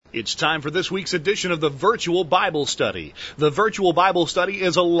It's time for this week's edition of the Virtual Bible Study. The Virtual Bible Study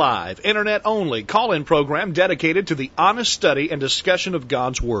is a live, internet-only call-in program dedicated to the honest study and discussion of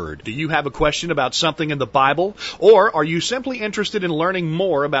God's Word. Do you have a question about something in the Bible? Or are you simply interested in learning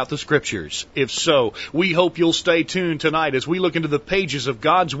more about the Scriptures? If so, we hope you'll stay tuned tonight as we look into the pages of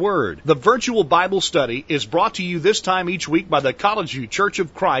God's Word. The Virtual Bible Study is brought to you this time each week by the College View Church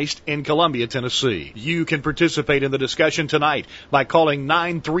of Christ in Columbia, Tennessee. You can participate in the discussion tonight by calling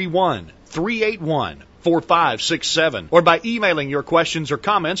 931-381-4567 or by emailing your questions or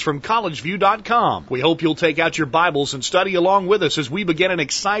comments from collegeview.com. We hope you'll take out your Bibles and study along with us as we begin an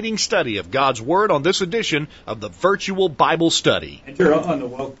exciting study of God's Word on this edition of the Virtual Bible Study. And you're on the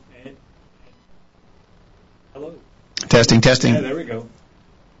well. Hello. Testing. Yeah, there we go.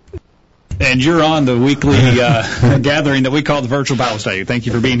 And you're on the weekly gathering that we call the Virtual Bible Study. Thank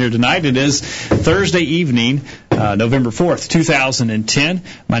you for being here tonight. It is Thursday evening, November 4th, 2010.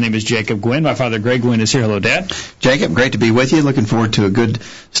 My name is Jacob Gwynn. My father, Greg Gwynn, is here. Hello, Dad. Jacob, great to be with you. Looking forward to a good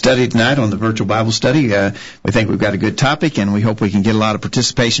study tonight on the Virtual Bible Study. We think we've got a good topic, and we hope we can get a lot of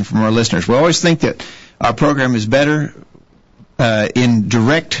participation from our listeners. We always think that our program is better in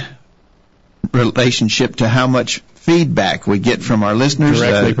direct relationship to how much feedback we get from our listeners.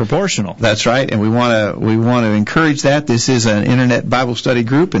 Directly proportional. That's right, and we want to encourage that. This is an internet Bible study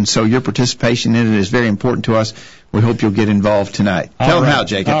group, and so your participation in it is very important to us. We hope you'll get involved tonight. Tell them how,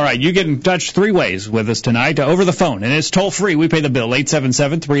 Jacob. All right, you get in touch three ways with us tonight over the phone, and it's toll-free. We pay the bill,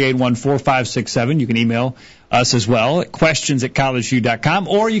 877-381-4567. You can email us as well at questions@collegeview.com,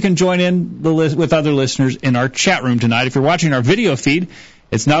 or you can join in with other listeners in our chat room tonight. If you're watching our video feed,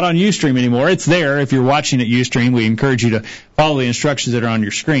 it's not on Ustream anymore. It's there. If you're watching at Ustream, we encourage you to follow the instructions that are on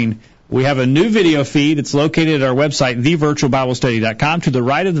your screen. We have a new video feed. It's located at our website, thevirtualbiblestudy.com. To the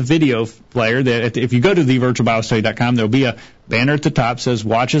right of the video player, if you go to thevirtualbiblestudy.com, there'll be a banner at the top that says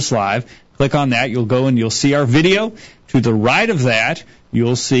Watch Us Live. Click on that. You'll go and you'll see our video. To the right of that,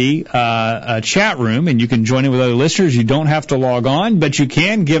 you'll see a chat room, and you can join in with other listeners. You don't have to log on, but you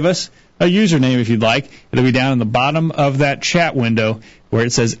can give us a username if you'd like. It'll be down in the bottom of that chat window where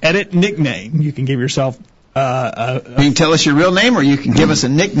it says Edit Nickname. You can give yourself you can tell us your real name, or you can give us a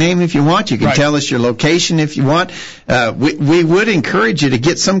nickname if you want. You can tell us your location if you want. We would encourage you to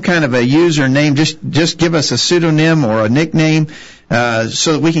get some kind of a username. Just give us a pseudonym or a nickname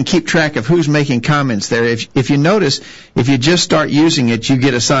so that we can keep track of who's making comments there. If you notice, if you just start using it, you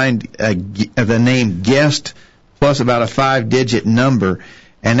get assigned the name guest plus about a 5-digit number,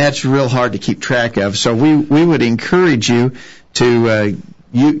 and that's real hard to keep track of. So we would encourage you to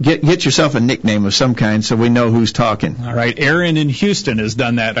you get yourself a nickname of some kind so we know who's talking. All right. Aaron in Houston has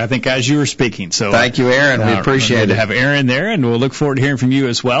done that, I think, as you were speaking. So thank you, Aaron. We appreciate it. To have Aaron there, and we'll look forward to hearing from you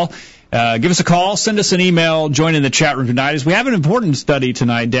as well. Give us a call, send us an email, join in the chat room tonight, as we have an important study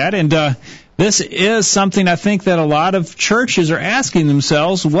tonight, Dad, and this is something I think that a lot of churches are asking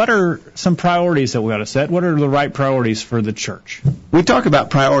themselves. What are some priorities that we ought to set? What are the right priorities for the church? We talk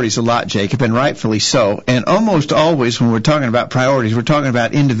about priorities a lot, Jacob, and rightfully so. And almost always when we're talking about priorities, we're talking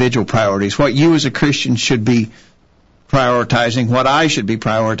about individual priorities, what you as a Christian should be prioritizing, what I should be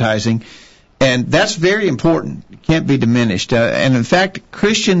prioritizing. And that's very important. It can't be diminished. And in fact,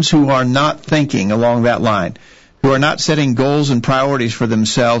 Christians who are not thinking along that line, who are not setting goals and priorities for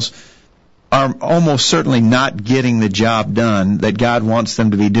themselves, are almost certainly not getting the job done that God wants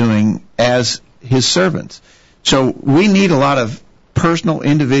them to be doing as His servants. So we need a lot of personal,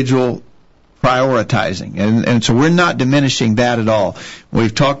 individual prioritizing, and so we're not diminishing that at all.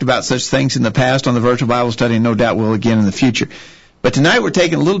 We've talked about such things in the past on the Virtual Bible Study, and no doubt we'll again in the future. But tonight we're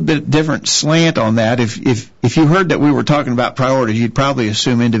taking a little bit different slant on that. If you heard that we were talking about priorities, you'd probably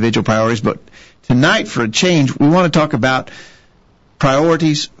assume individual priorities. But tonight, for a change, we want to talk about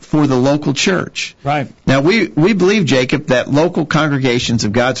priorities for the local church. Right. Now, we believe, Jacob, that local congregations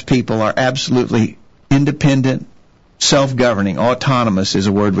of God's people are absolutely independent, self-governing. Autonomous is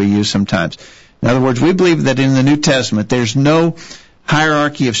a word we use sometimes. In other words, we believe that in the New Testament there's no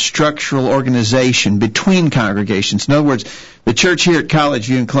hierarchy of structural organization between congregations. In other words, the church here at College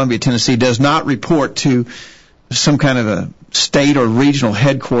View in Columbia, Tennessee does not report to some kind of a state or regional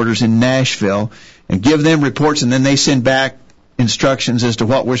headquarters in Nashville and give them reports, and then they send back instructions as to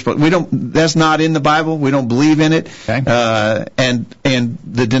what we're supposed. That's not in the Bible. We don't believe in it. Okay. And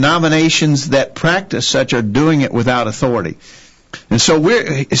the denominations that practice such are doing it without authority. And so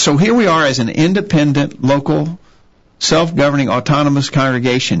here we are as an independent, local, self-governing, autonomous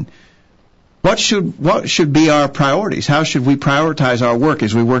congregation. what should be our priorities? How should we prioritize our work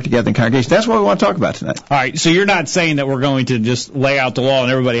as we work together in congregation? That's what we want to talk about tonight. All right, so you're not saying that we're going to just lay out the law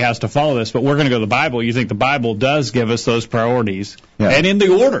and everybody has to follow this, but we're going to go to the Bible. You think the Bible does give us those priorities, and in the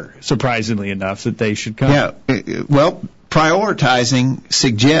order, surprisingly enough, that they should come. Yeah, well, prioritizing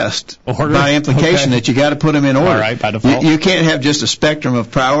suggests by implication that you got to put them in order. All right, by default. You can't have just a spectrum of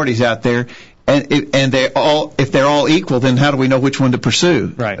priorities out there. And if they're all equal, then how do we know which one to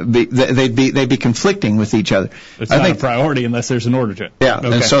pursue? Right. They'd be conflicting with each other. It's not a priority unless there's an order to it. Yeah.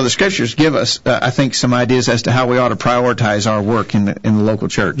 Okay. And so the Scriptures give us, I think, some ideas as to how we ought to prioritize our work in the local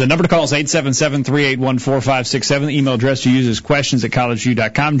church. The number to call is 877-381-4567. The email address to use is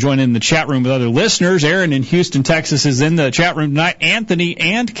questions@collegeview.com. Join in the chat room with other listeners. Aaron in Houston, Texas is in the chat room tonight. Anthony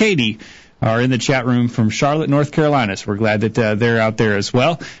and Katie are in the chat room from Charlotte, North Carolina. So we're glad that they're out there as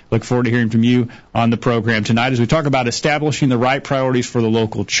well. Look forward to hearing from you on the program tonight as we talk about establishing the right priorities for the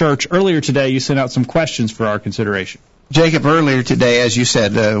local church. Earlier today, you sent out some questions for our consideration. Jacob, earlier today, as you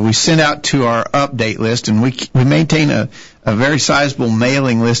said, we sent out to our update list, and we maintain a very sizable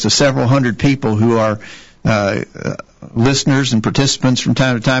mailing list of several hundred people who are listeners and participants from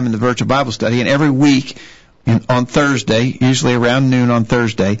time to time in the virtual Bible study. And every week on Thursday, usually around noon on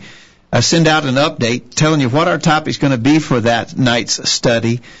Thursday, I send out an update telling you what our topic is going to be for that night's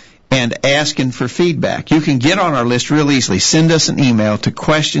study and asking for feedback. You can get on our list real easily. Send us an email to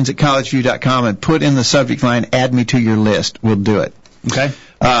questions@collegeview.com and put in the subject line, add me to your list. We'll do it. Okay.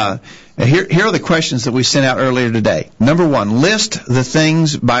 Here are the questions that we sent out earlier today. Number 1, list the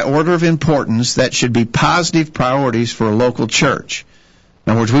things by order of importance that should be positive priorities for a local church.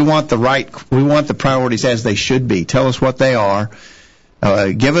 In other words, we want the priorities as they should be. Tell us what they are.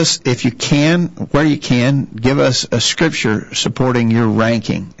 Give us, if you can, where you can, give us a scripture supporting your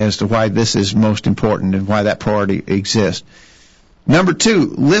ranking as to why this is most important and why that priority exists. Number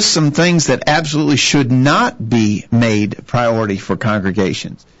 2, list some things that absolutely should not be made priority for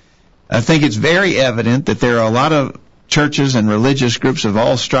congregations. I think it's very evident that there are a lot of churches and religious groups of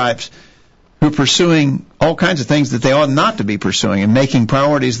all stripes who are pursuing all kinds of things that they ought not to be pursuing and making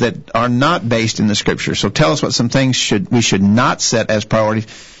priorities that are not based in the Scripture. So tell us what some things we should not set as priorities.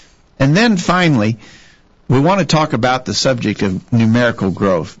 And then finally, we want to talk about the subject of numerical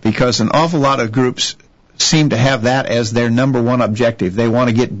growth, because an awful lot of groups seem to have that as their number one objective. They want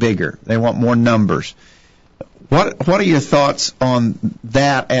to get bigger. They want more numbers. What are your thoughts on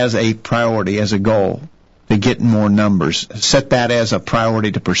that as a priority, as a goal? To get more numbers. Set that as a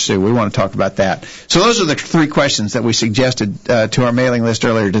priority to pursue. We want to talk about that. So those are the 3 questions that we suggested to our mailing list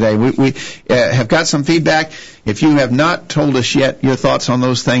earlier today. We have got some feedback. If you have not told us yet your thoughts on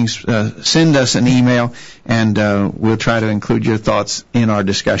those things, send us an email, and we'll try to include your thoughts in our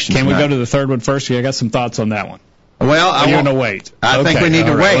discussion Can tonight. we go to the third one first? I got some thoughts on that one. Well, you're going to wait. I think we need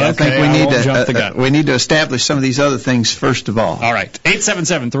to wait. I think we need to establish some of these other things first of all. All right.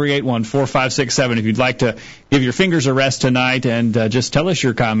 877-381-4567. If you'd like to give your fingers a rest tonight and just tell us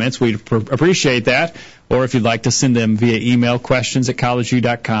your comments, we'd appreciate that. Or if you'd like to send them via email,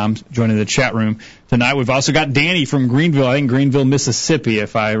 questions@collegeview.com. Join in the chat room tonight. We've also got Danny from Greenville, I think Greenville, Mississippi,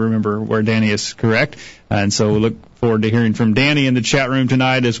 if I remember where Danny is correct. And so we look forward to hearing from Danny in the chat room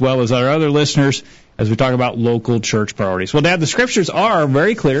tonight, as well as our other listeners, as we talk about local church priorities. Well, Dad, the Scriptures are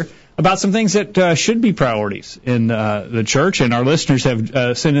very clear about some things that should be priorities in the church, and our listeners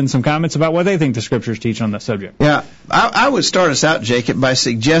have sent in some comments about what they think the Scriptures teach on that subject. Yeah, I would start us out, Jacob, by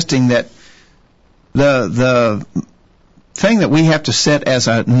suggesting that the thing that we have to set as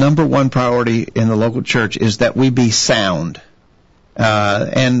a number one priority in the local church is that we be sound.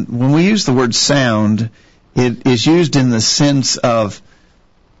 And when we use the word sound, it is used in the sense of,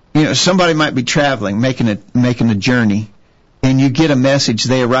 somebody might be traveling, making a journey, and you get a message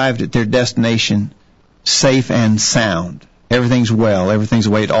they arrived at their destination safe and sound. Everything's well. Everything's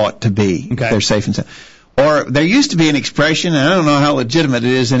the way it ought to be. Okay. They're safe and sound. Or there used to be an expression, and I don't know how legitimate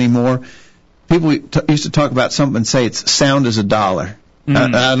it is anymore. People used to talk about something and say it's sound as a dollar.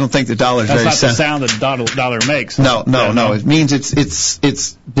 I don't think the dollar is very sound. That's not the sound that the dollar makes. No. It means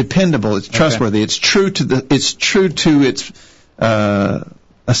it's dependable. It's trustworthy. Okay. It's true to its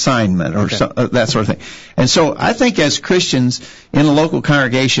assignment or that sort of thing. And so I think as Christians in a local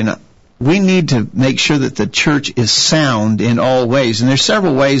congregation, we need to make sure that the church is sound in all ways. And there's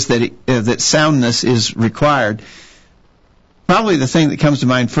several ways that soundness is required. Probably the thing that comes to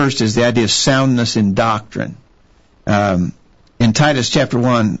mind first is the idea of soundness in doctrine. In Titus chapter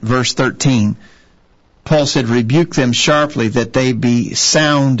 1, verse 13, Paul said, rebuke them sharply that they be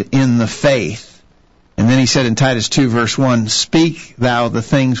sound in the faith. And then he said in Titus 2, verse 1, speak thou the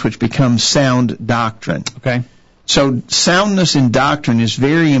things which become sound doctrine. Okay. So soundness in doctrine is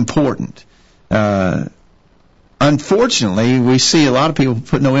very important. Unfortunately, we see a lot of people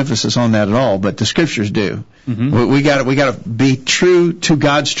put no emphasis on that at all, but the Scriptures do. Mm-hmm. We got to be true to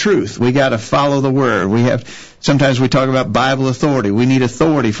God's truth. We got to follow the Word. Sometimes we talk about Bible authority. We need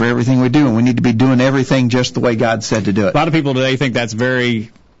authority for everything we do, and we need to be doing everything just the way God said to do it. A lot of people today think that's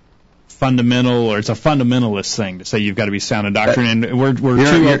very fundamental, or it's a fundamentalist thing to say you've got to be sound in doctrine, and we're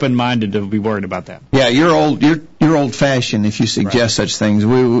too open-minded to be worried about that. Yeah, you're old-fashioned if you suggest such things.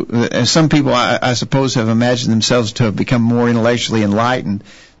 Some people, I suppose, have imagined themselves to have become more intellectually enlightened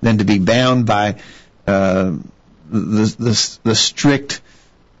than to be bound by the strict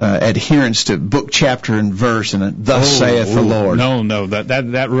adherence to book, chapter, and verse, and thus saith the Lord. No,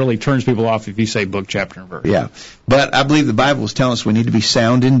 that really turns people off if you say book, chapter, and verse. Yeah, but I believe the Bible is telling us we need to be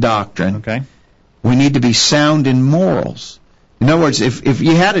sound in doctrine. Okay. We need to be sound in morals. In other words, if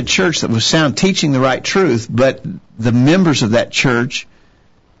you had a church that was sound, teaching the right truth, but the members of that church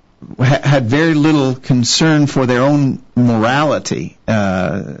had very little concern for their own morality,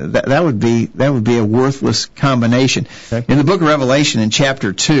 that would be a worthless combination. Okay. In the book of Revelation, in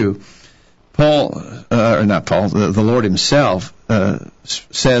chapter 2, the Lord Himself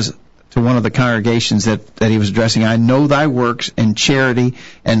says to one of the congregations that He was addressing, I know thy works and charity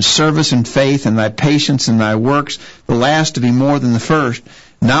and service and faith and thy patience and thy works, the last to be more than the first.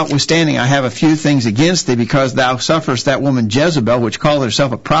 Notwithstanding, I have a few things against thee, because thou sufferest that woman Jezebel, which calleth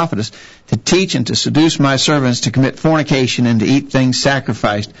herself a prophetess, to teach and to seduce my servants to commit fornication and to eat things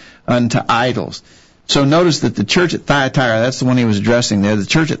sacrificed unto idols. So notice that the church at Thyatira, that's the one he was addressing there, the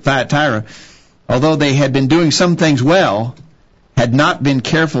church at Thyatira, although they had been doing some things well, had not been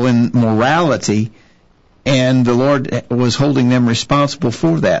careful in morality, and the Lord was holding them responsible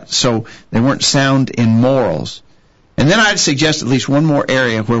for that. So they weren't sound in morals. And then I'd suggest at least one more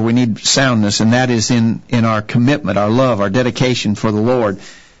area where we need soundness, and that is in our commitment, our love, our dedication for the Lord.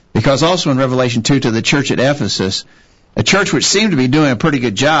 Because also in Revelation 2 to the church at Ephesus, a church which seemed to be doing a pretty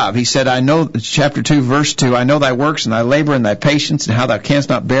good job, he said, I know, chapter 2, verse 2, I know thy works and thy labor and thy patience, and how thou canst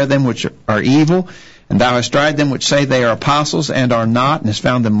not bear them which are evil, and thou hast tried them which say they are apostles and are not, and hast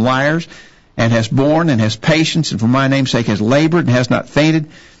found them liars, and hast borne and hast patience, and for my name's sake hast labored and hast not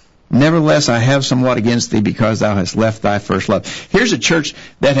fainted. Nevertheless, I have somewhat against thee, because thou hast left thy first love. Here's a church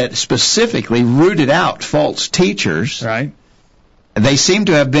that had specifically rooted out false teachers. Right. They seem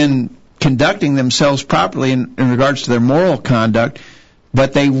to have been conducting themselves properly in regards to their moral conduct,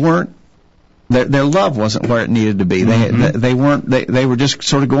 but they weren't. Their love wasn't where it needed to be. Mm-hmm. They were just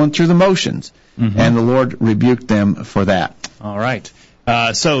sort of going through the motions, mm-hmm. and the Lord rebuked them for that. All right.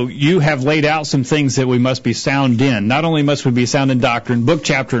 So you have laid out some things that we must be sound in. Not only must we be sound in doctrine, book,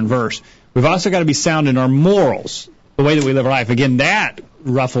 chapter, and verse, we've also got to be sound in our morals, the way that we live our life. Again, that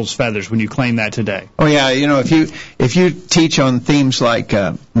ruffles feathers when you claim that today. Oh yeah, if you teach on themes like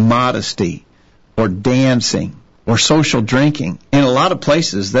modesty or dancing or social drinking, in a lot of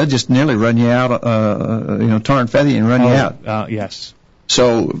places they'll just nearly run you out, tar and feather you and run you out. Yes.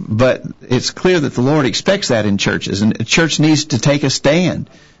 So, but it's clear that the Lord expects that in churches, and a church needs to take a stand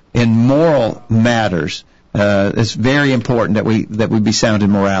in moral matters. It's very important that we be sound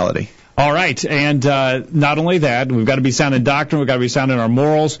in morality. All right, and not only that, we've got to be sound in doctrine, we've got to be sound in our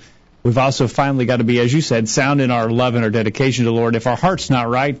morals. We've also finally got to be, as you said, sound in our love and our dedication to the Lord. If our heart's not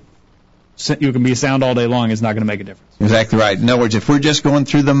right, you can be sound all day long, it's not going to make a difference. Exactly right. In other words, if we're just going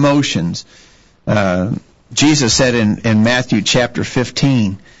through the motions, Jesus said in Matthew chapter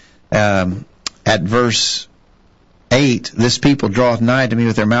 15, at verse 8, this people draweth nigh to me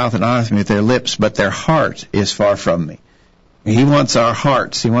with their mouth and honoreth me with their lips, but their heart is far from me. He wants our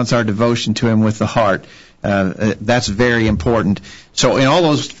hearts. He wants our devotion to Him with the heart. That's very important. So in all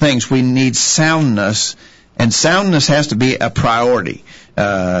those things, we need soundness, and soundness has to be a priority.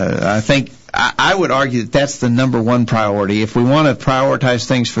 I would argue that that's the number one priority. If we want to prioritize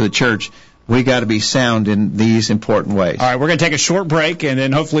things for the church, we got to be sound in these important ways. All right, we're going to take a short break, and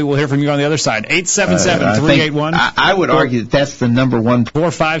then hopefully we'll hear from you on the other side. 877-381. I would argue that that's the number one.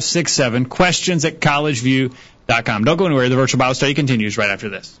 4567, questions at collegeview.com. Don't go anywhere. The Virtual Bible Study continues right after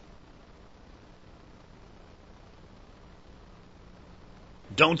this.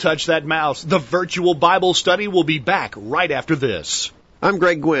 Don't touch that mouse. The Virtual Bible Study will be back right after this. I'm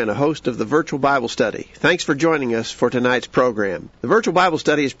Greg Gwynn, a host of the Virtual Bible Study. Thanks for joining us for tonight's program. The Virtual Bible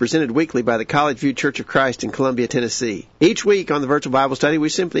Study is presented weekly by the College View Church of Christ in Columbia, Tennessee. Each week on the Virtual Bible Study, we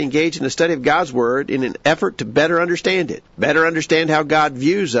simply engage in a study of God's Word in an effort to better understand it, better understand how God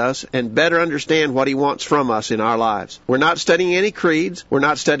views us, and better understand what He wants from us in our lives. We're not studying any creeds. We're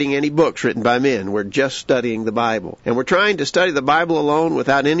not studying any books written by men. We're just studying the Bible. And we're trying to study the Bible alone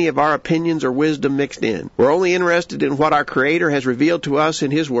without any of our opinions or wisdom mixed in. We're only interested in what our Creator has revealed to to us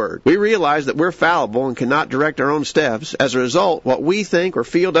in His Word. We realize that we're fallible and cannot direct our own steps. As a result, what we think or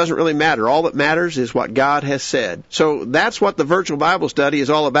feel doesn't really matter. All that matters is what God has said. So that's what the virtual Bible study is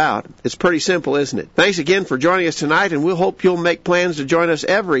all about. It's pretty simple, isn't it? Thanks again for joining us tonight, and we'll hope you'll make plans to join us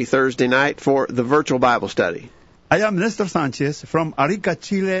every Thursday night for the virtual Bible study. I am Nestor Sanchez from Arica,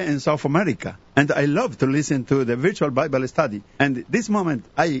 Chile in South America, and I love to listen to the virtual Bible study. And this moment,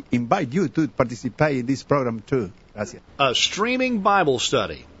 I invite you to participate in this program too. Gracias. A streaming Bible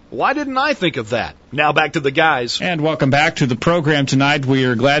study. Why didn't I think of that? Now back to the guys. And welcome back to the program tonight. We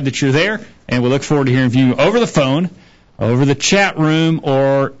are glad that you're there, and we look forward to hearing from you over the phone, over the chat room,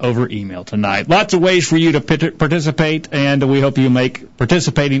 or over email tonight. Lots of ways for you to participate, and we hope you make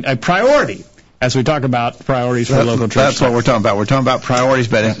participating a priority as we talk about priorities for the local church. That's what we're talking about. We're talking about priorities,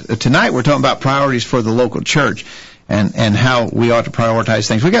 but tonight we're talking about priorities for the local church and how we ought to prioritize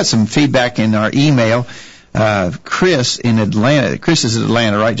things. We got some feedback in our email. Chris in Atlanta. Chris is in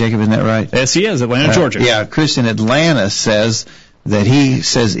Atlanta, right, Jacob? Isn't that right? Yes, he is. Atlanta, Georgia. Yeah, Chris in Atlanta says that he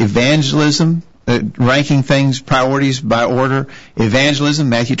says evangelism, ranking things, priorities by order. Evangelism,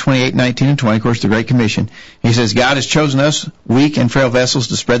 Matthew 28:19 and 20, of course, the Great Commission. He says, God has chosen us, weak and frail vessels,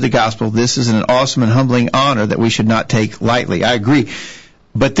 to spread the gospel. This is an awesome and humbling honor that we should not take lightly. I agree.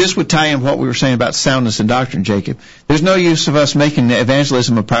 But this would tie in what we were saying about soundness in doctrine, Jacob. There's no use of us making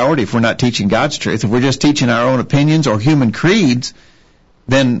evangelism a priority if we're not teaching God's truth. If we're just teaching our own opinions or human creeds,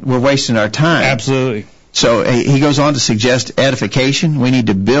 then we're wasting our time. Absolutely. So he goes on to suggest edification. We need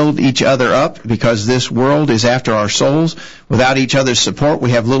to build each other up because this world is after our souls. Without each other's support,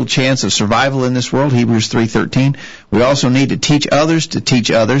 we have little chance of survival in this world, Hebrews 3:13. We also need to teach others to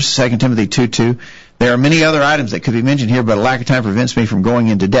teach others, 2 Timothy 2:2. There are many other items that could be mentioned here, but a lack of time prevents me from going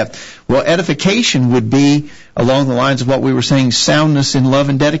into depth. Well, edification would be along the lines of what we were saying, soundness in love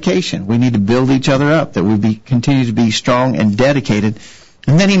and dedication. We need to build each other up, that we continue to be strong and dedicated.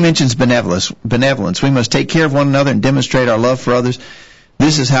 And then he mentions benevolence. We must take care of one another and demonstrate our love for others.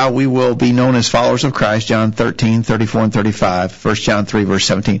 This is how we will be known as followers of Christ, John 13:34 and 35, 1 John 3, verse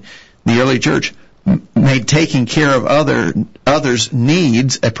 17. The early church made taking care of others'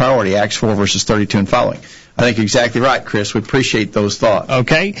 needs a priority, Acts 4, verses 32 and following. I think you're exactly right, Chris. We appreciate those thoughts.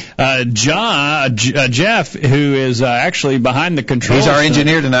 Okay. Jeff, who is actually behind the controls. He's our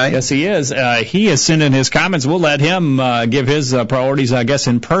engineer tonight. Yes, he is. He has sent in his comments. We'll let him give his priorities, I guess,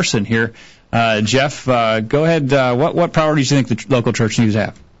 in person here. Jeff, go ahead. What priorities do you think the local church needs to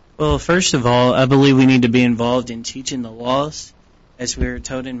have? Well, first of all, I believe we need to be involved in teaching the laws, as we are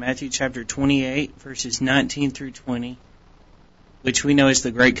told in Matthew chapter 28, verses 19 through 20, which we know is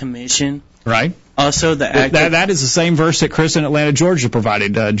the Great Commission. Right. Also, the act that is the same verse that Chris in Atlanta, Georgia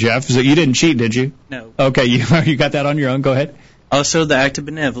provided, Jeff. So you didn't cheat, did you? No. Okay, you got that on your own. Go ahead. Also, the act of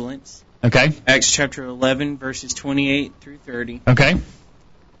benevolence. Okay. Acts chapter 11, verses 28 through 30. Okay.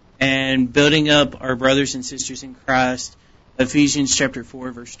 And building up our brothers and sisters in Christ, Ephesians chapter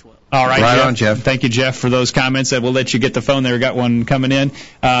 4, verse 12. All right, right Jeff. on, Jeff. Thank you, Jeff, for those comments. We'll let you get the phone there. We got one coming in.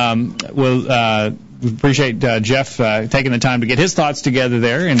 We'll appreciate Jeff taking the time to get his thoughts together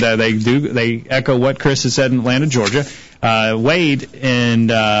there, and they echo what Chris has said in Atlanta, Georgia. Wade in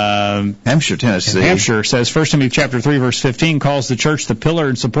Hampshire, Tennessee. Hampshire says 1 Timothy chapter 3, verse 15 calls the church the pillar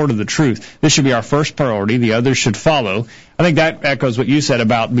and support of the truth. This should be our first priority. The others should follow. I think that echoes what you said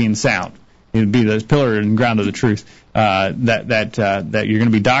about being sound. It would be the pillar and ground of the truth. That you're going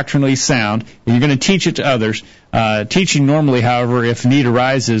to be doctrinally sound, and you're going to teach it to others. Teaching normally, however, if need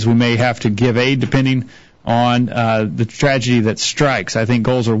arises, we may have to give aid depending on the tragedy that strikes. I think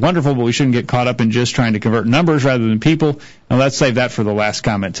goals are wonderful, but we shouldn't get caught up in just trying to convert numbers rather than people. And let's save that for the last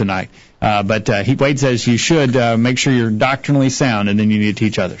comment tonight. But Wade says you should make sure you're doctrinally sound, and then you need to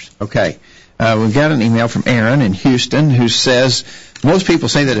teach others. Okay. We've got an email from Aaron in Houston who says, most people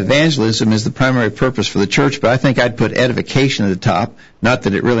say that evangelism is the primary purpose for the church, but I think I'd put edification at the top. Not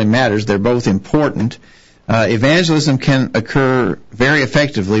that it really matters. They're both important. Evangelism can occur very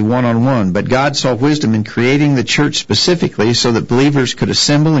effectively one-on-one, but God saw wisdom in creating the church specifically so that believers could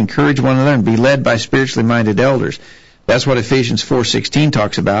assemble, encourage one another, and be led by spiritually minded elders. That's what Ephesians 4:16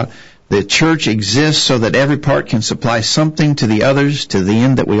 talks about. The church exists so that every part can supply something to the others to the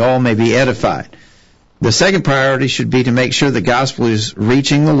end that we all may be edified. The second priority should be to make sure the gospel is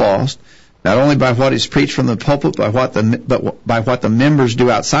reaching the lost, not only by what is preached from the pulpit, but by what the members do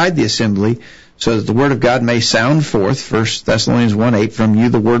outside the assembly, so that the word of God may sound forth. 1 Thessalonians 1:8, from you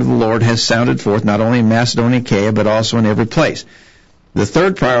the word of the Lord has sounded forth, not only in Macedonia and Achaia, but also in every place. The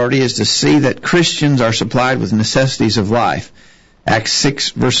third priority is to see that Christians are supplied with necessities of life. Acts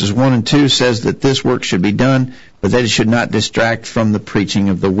 6, verses 1 and 2 says that this work should be done, but that it should not distract from the preaching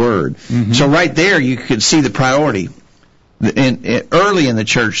of the word. Mm-hmm. So right there you could see the priority. early in the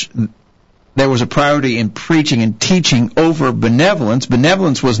church, there was a priority in preaching and teaching over benevolence.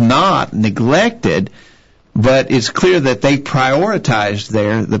 Benevolence was not neglected, but it's clear that they prioritized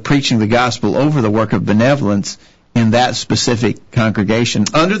the preaching of the gospel over the work of benevolence in that specific congregation,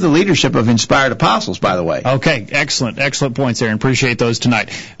 under the leadership of inspired apostles, by the way. Okay, excellent points there, and appreciate those tonight.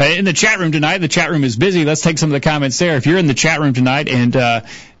 In the chat room tonight, the chat room is busy. Let's take some of the comments there. If you're in the chat room tonight and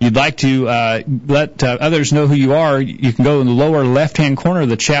you'd like to let others know who you are, you can go in the lower left-hand corner of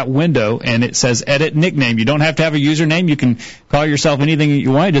the chat window, and it says Edit Nickname. You don't have to have a username. You can call yourself anything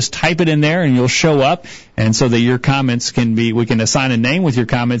you want. Just type it in there, and you'll show up, and so that your comments we can assign a name with your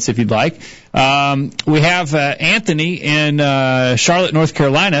comments if you'd like. We have Anthony in Charlotte, North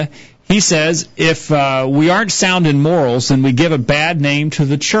Carolina. He says, if we aren't sound in morals, then we give a bad name to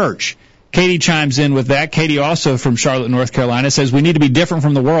the church. Katie chimes in with that. Katie, also from Charlotte, North Carolina, says we need to be different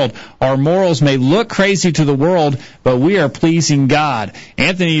from the world. Our morals may look crazy to the world, but we are pleasing God.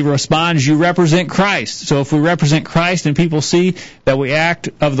 Anthony responds, you represent Christ. So if we represent Christ and people see that we act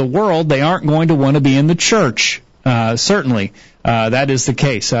of the world, they aren't going to want to be in the church. Certainly, that is the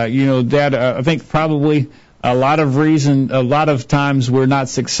case. Dad, I think probably a lot of times we're not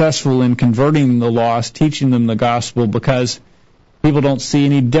successful in converting the lost, teaching them the gospel, because people don't see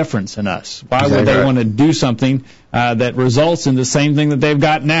any difference in us. Why would they want to do something that results in the same thing that they've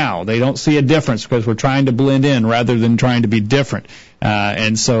got now? They don't see a difference because we're trying to blend in rather than trying to be different.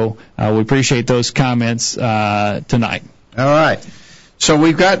 And so we appreciate those comments tonight. All right. So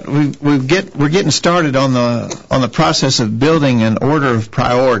we're getting started on the process of building an order of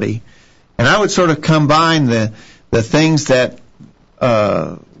priority, and I would sort of combine the things that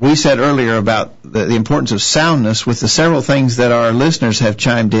we said earlier about the importance of soundness with the several things that our listeners have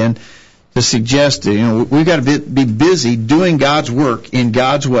chimed in to suggest. We've got to be busy doing God's work in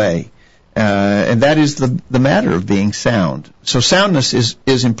God's way, and that is the matter of being sound. So soundness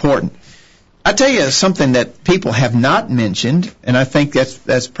is important. I tell you something that people have not mentioned, and I think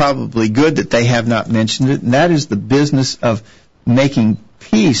that's probably good that they have not mentioned it, and that is the business of making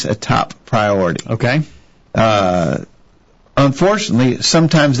peace a top priority. Okay. Unfortunately,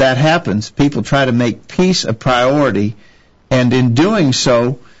 sometimes that happens. People try to make peace a priority, and in doing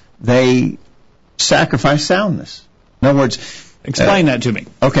so, they sacrifice soundness. In other words, explain that to me.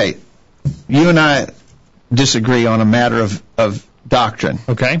 Okay. You and I disagree on a matter of doctrine.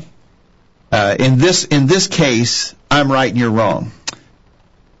 Okay. In this case, I'm right and you're wrong.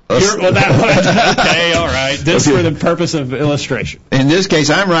 Okay, all right. This for the purpose of illustration. In this case,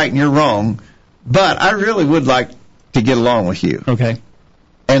 I'm right and you're wrong, but I really would like to get along with you. Okay.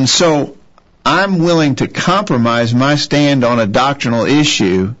 And so I'm willing to compromise my stand on a doctrinal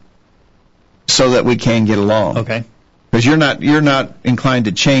issue so that we can get along. Okay. Because you're not inclined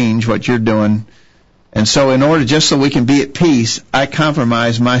to change what you're doing. And so in order, just so we can be at peace, I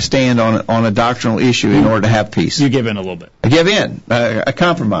compromise my stand on a doctrinal issue in order to have peace. You give in a little bit. I give in. I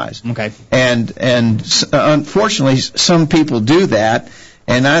compromise. Okay. And unfortunately, some people do that,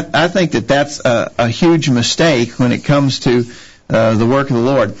 and I think that's a huge mistake when it comes to the work of the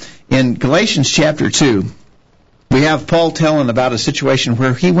Lord. In Galatians chapter 2, we have Paul telling about a situation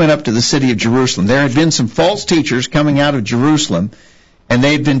where he went up to the city of Jerusalem. There had been some false teachers coming out of Jerusalem, and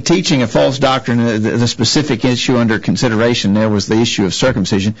they had been teaching a false doctrine. The specific issue under consideration there was the issue of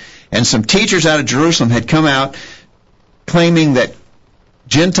circumcision. And some teachers out of Jerusalem had come out claiming that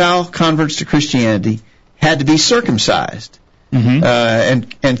Gentile converts to Christianity had to be circumcised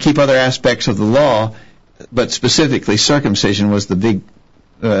and keep other aspects of the law, but specifically circumcision was the big,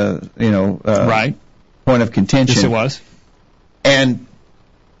 right point of contention. Yes, it was. And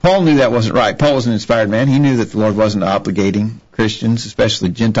Paul knew that wasn't right. Paul was an inspired man. He knew that the Lord wasn't obligating Christians, especially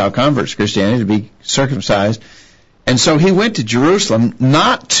Gentile converts to Christianity, to be circumcised. And so he went to Jerusalem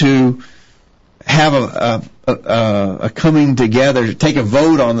not to have a coming together, to take a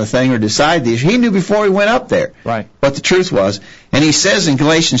vote on the thing or decide the issue. He knew before he went up there what the truth was. And he says in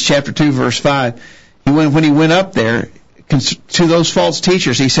Galatians chapter 2, verse 5, when he went up there, to those false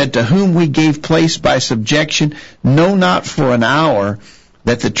teachers, he said, to whom we gave place by subjection, no, not for an hour,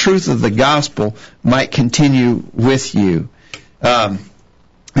 that the truth of the gospel might continue with you. And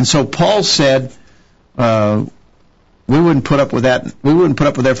so Paul said, we wouldn't put up with that. We wouldn't put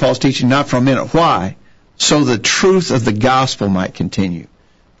up with their false teaching, not for a minute. Why? So the truth of the gospel might continue.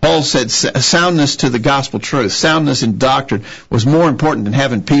 Paul said soundness to the gospel truth, soundness in doctrine was more important than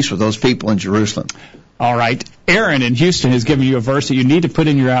having peace with those people in Jerusalem. All right. Aaron in Houston has given you a verse that you need to put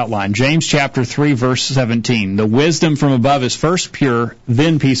in your outline. James chapter 3, verse 17. The wisdom from above is first pure,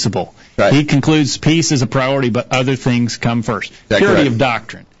 then peaceable. Right. He concludes peace is a priority, but other things come first. Purity of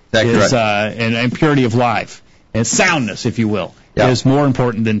doctrine and purity of life and soundness, if you will, is more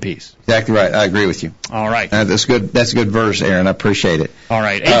important than peace. Exactly right. I agree with you. All right. That's good. That's a good verse, Aaron. I appreciate it. All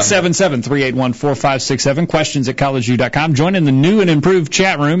right. 877-381-4567. Questions at collegeview.com. Join in the new and improved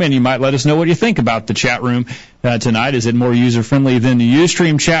chat room, and you might let us know what you think about the chat room tonight. Is it more user-friendly than the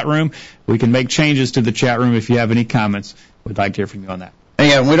Ustream chat room? We can make changes to the chat room if you have any comments. We'd like to hear from you on that.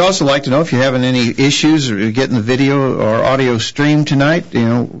 Yeah, we'd also like to know if you're having any issues or getting the video or audio stream tonight.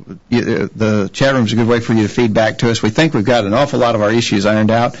 The chat room's a good way for you to feed back to us. We think we've got an awful lot of our issues ironed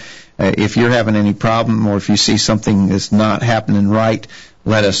out. If you're having any problem or if you see something that's not happening right,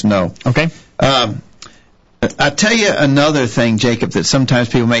 let us know. Okay. I tell you another thing, Jacob, that sometimes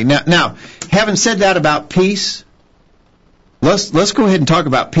people make. Now, having said that about peace, let's go ahead and talk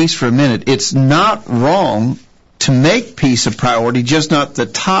about peace for a minute. It's not wrong to make peace a priority, just not the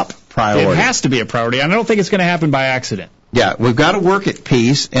top priority. It has to be a priority, and I don't think it's going to happen by accident. Yeah, we've got to work at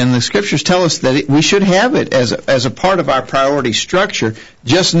peace, and the Scriptures tell us that we should have it as a part of our priority structure,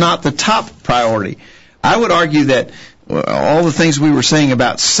 just not the top priority. I would argue that all the things we were saying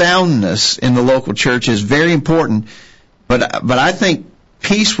about soundness in the local church is very important, but I think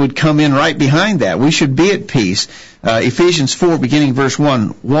peace would come in right behind that. We should be at peace. Ephesians 4, beginning verse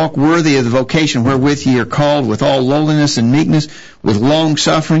 1, walk worthy of the vocation wherewith ye are called, with all lowliness and meekness, with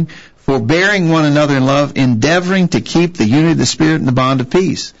long-suffering, forbearing one another in love, endeavoring to keep the unity of the Spirit in the bond of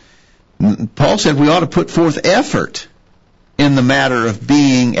peace. Paul said we ought to put forth effort in the matter of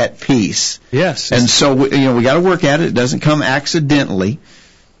being at peace. Yes. And so, we got to work at it. It doesn't come accidentally.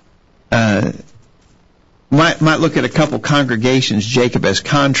 Might look at a couple congregations, Jacob, as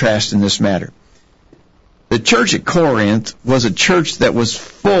contrast in this matter. The church at Corinth was a church that was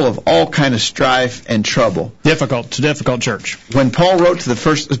full of all kind of strife and trouble. Difficult church. When Paul wrote to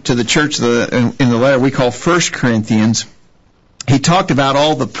the church in the letter we call 1 Corinthians, he talked about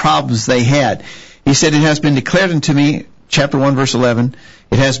all the problems they had. He said, it has been declared unto me, chapter 1, verse 11,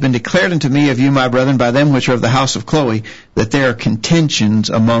 it has been declared unto me of you, my brethren, by them which are of the house of Chloe, that there are contentions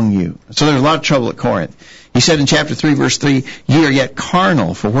among you. So there's a lot of trouble at Corinth. He said in chapter 3, verse 3, ye are yet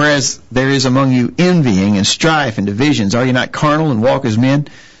carnal, for whereas there is among you envying and strife and divisions, are ye not carnal and walk as men?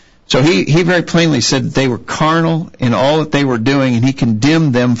 So he very plainly said that they were carnal in all that they were doing, and he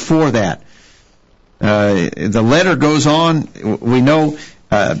condemned them for that. The letter goes on. We know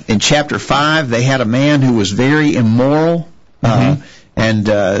in chapter 5 they had a man who was very immoral, and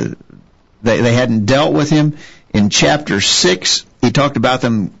they hadn't dealt with him. In chapter 6, he talked about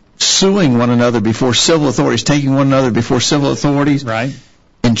them suing one another before civil authorities, taking one another before civil authorities. Right.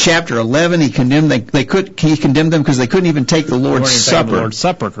 In chapter 11, he condemned them because they couldn't even take the Lord's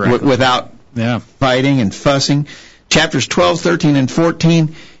Supper, without fighting and fussing. Chapters 12, 13, and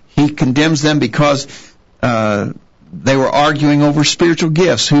 14, he condemns them because they were arguing over spiritual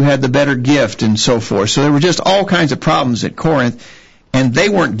gifts, who had the better gift, and so forth. So there were just all kinds of problems at Corinth, and they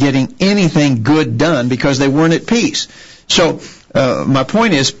weren't getting anything good done because they weren't at peace. So my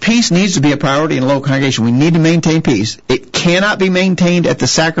point is, peace needs to be a priority in a local congregation. We need to maintain peace. It cannot be maintained at the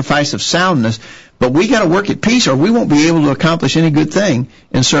sacrifice of soundness, but we got to work at peace, or we won't be able to accomplish any good thing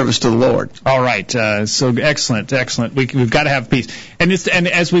in service to the Lord. All right. So excellent. We've got to have peace, and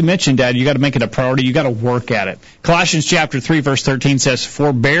as we mentioned, Dad, you got to make it a priority. You got to work at it. Colossians chapter 3, verse 13 says,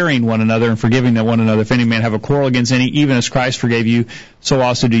 "Forbearing one another and forgiving one another, if any man have a quarrel against any, even as Christ forgave you, so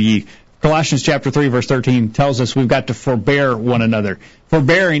also do ye." Colossians chapter 3, verse 13 tells us we've got to forbear one another.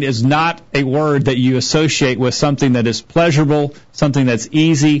 Forbearing is not a word that you associate with something that is pleasurable, something that's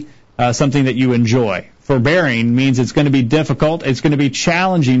easy, something that you enjoy. Forbearing means it's going to be difficult, it's going to be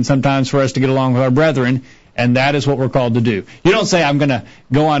challenging sometimes for us to get along with our brethren, and that is what we're called to do. You don't say, I'm going to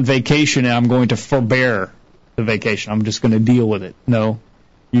go on vacation and I'm going to forbear the vacation. I'm just going to deal with it. No.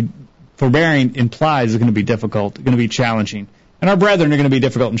 Forbearing implies it's going to be difficult, it's going to be challenging. And our brethren are going to be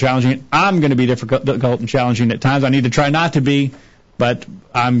difficult and challenging. I'm going to be difficult and challenging at times. I need to try not to be, but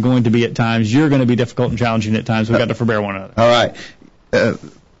I'm going to be at times. You're going to be difficult and challenging at times. We've got to forbear one another. All right.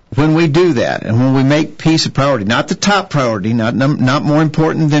 When we do that, and when we make peace a priority, not the top priority, not more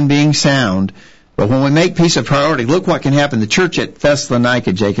important than being sound, but when we make peace a priority, look what can happen. The church at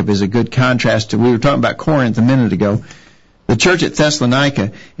Thessalonica, Jacob, is a good contrast to, we were talking about Corinth a minute ago. The church at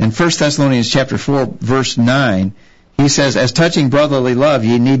Thessalonica, in 1 Thessalonians chapter 4, verse 9, he says, as touching brotherly love,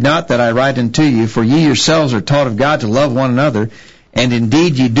 ye need not that I write unto you, for ye yourselves are taught of God to love one another, and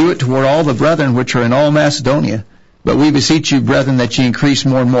indeed ye do it toward all the brethren which are in all Macedonia. But we beseech you, brethren, that ye increase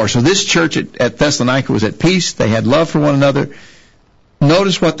more and more. So this church at Thessalonica was at peace. They had love for one another.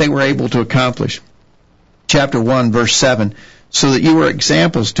 Notice what they were able to accomplish. Chapter 1, verse 7, so that you were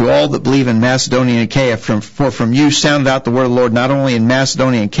examples to all that believe in Macedonia and Achaia, for from you sounded out the word of the Lord, not only in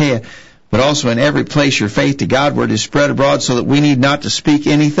Macedonia and Achaia, but also in every place your faith to Godward is spread abroad, so that we need not to speak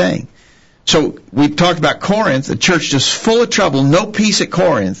anything. So we talked about Corinth, the church just full of trouble, no peace at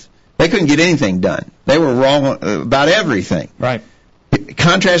Corinth. They couldn't get anything done. They were wrong about everything. Right.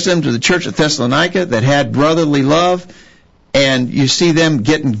 Contrast them to the church at Thessalonica that had brotherly love, and you see them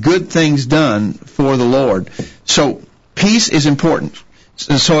getting good things done for the Lord. So peace is important.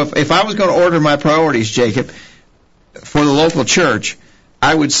 So if I was going to order my priorities, Jacob, for the local church,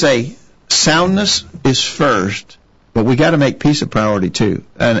 I would say soundness is first, but we got to make peace a priority too.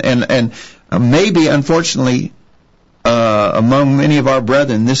 And maybe, unfortunately, among many of our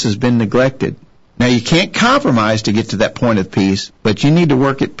brethren, this has been neglected. Now, you can't compromise to get to that point of peace, but you need to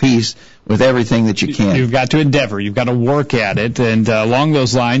work at peace with everything that you can. You've got to endeavor. You've got to work at it. And along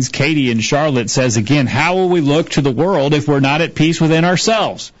those lines, Katie in Charlotte says, again, how will we look to the world if we're not at peace within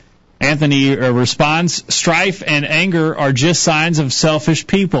ourselves? Anthony responds, strife and anger are just signs of selfish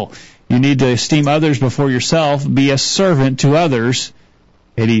people. You need to esteem others before yourself. Be a servant to others.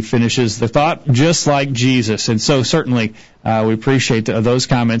 Katie finishes the thought, just like Jesus. And so certainly we appreciate those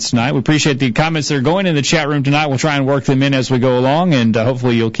comments tonight. We appreciate the comments that are going in the chat room tonight. We'll try and work them in as we go along, and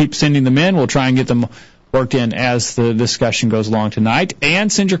hopefully you'll keep sending them in. We'll try and get them worked in as the discussion goes along tonight. And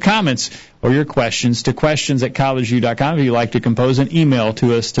send your comments or your questions to questions@collegeview.com if you'd like to compose an email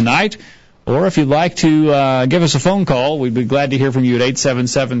to us tonight. Or if you'd like to give us a phone call, we'd be glad to hear from you at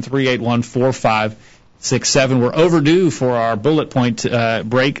 877-381-4567. We're overdue for our bullet point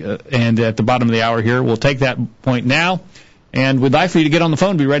break, and at the bottom of the hour here, we'll take that point now. And we'd like for you to get on the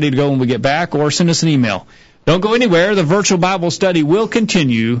phone, be ready to go when we get back, or send us an email. Don't go anywhere. The virtual Bible study will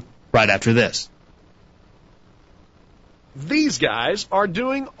continue right after this. These guys are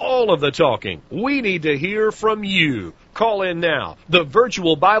doing all of the talking. We need to hear from you. Call in now. The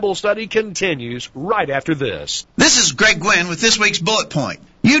virtual Bible study continues right after this. This is Greg Gwynn with this week's bullet point.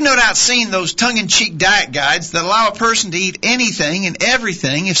 You've no doubt seen those tongue-in-cheek diet guides that allow a person to eat anything and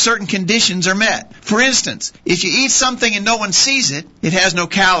everything if certain conditions are met. For instance, if you eat something and no one sees it, it has no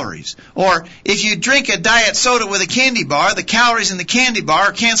calories. Or if you drink a diet soda with a candy bar, the calories in the candy bar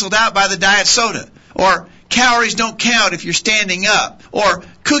are canceled out by the diet soda. Or calories don't count if you're standing up. Or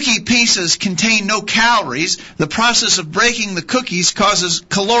cookie pieces contain no calories. The process of breaking the cookies causes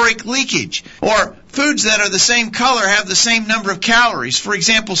caloric leakage. Or foods that are the same color have the same number of calories. For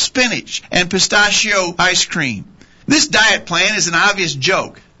example, spinach and pistachio ice cream. This diet plan is an obvious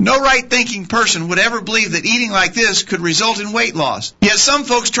joke. No right-thinking person would ever believe that eating like this could result in weight loss. Yet some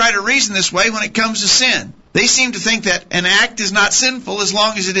folks try to reason this way when it comes to sin. They seem to think that an act is not sinful as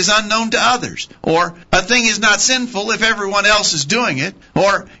long as it is unknown to others. Or a thing is not sinful if everyone else is doing it.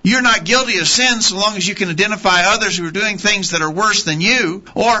 Or you're not guilty of sin so long as you can identify others who are doing things that are worse than you.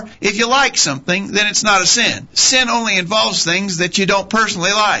 Or if you like something, then it's not a sin. Sin only involves things that you don't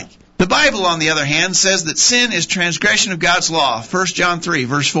personally like. The Bible, on the other hand, says that sin is transgression of God's law, 1 John 3,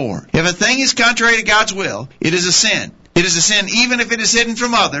 verse 4. If a thing is contrary to God's will, it is a sin. It is a sin even if it is hidden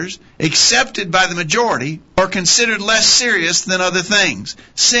from others, accepted by the majority, or considered less serious than other things.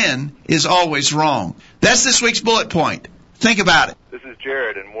 Sin is always wrong. That's this week's bullet point. Think about it. This is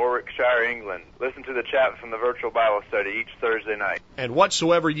Jared in Warwickshire, England. Listen to the chat from the virtual Bible study each Thursday night. And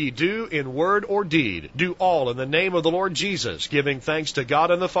whatsoever ye do in word or deed, do all in the name of the Lord Jesus, giving thanks to God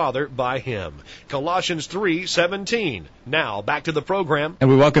and the Father by Him. Colossians 3:17. Now, back to the program.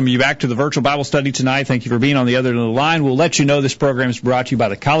 And we welcome you back to the virtual Bible study tonight. Thank you for being on the other end of the line. We'll let you know this program is brought to you by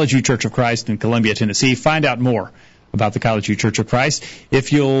the College View Church of Christ in Columbia, Tennessee. Find out more about the College View Church of Christ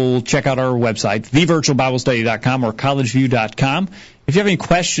if you'll check out our website, thevirtualbiblestudy.com or collegeview.com. If you have any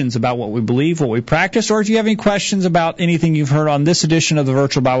questions about what we believe, what we practice, or if you have any questions about anything you've heard on this edition of the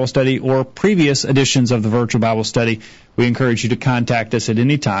Virtual Bible Study or previous editions of the Virtual Bible Study, we encourage you to contact us at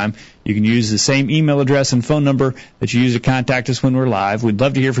any time. You can use the same email address and phone number that you use to contact us when we're live. We'd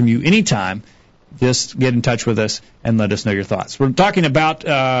love to hear from you anytime. Just get in touch with us and let us know your thoughts. We're talking about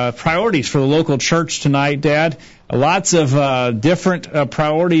priorities for the local church tonight, Dad. Lots of different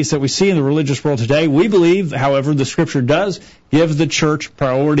priorities that we see in the religious world today. We believe, however, the Scripture does give the church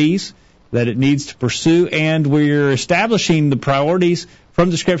priorities that it needs to pursue, and we're establishing the priorities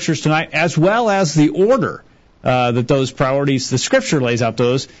from the Scriptures tonight, as well as the order that those priorities, the Scripture lays out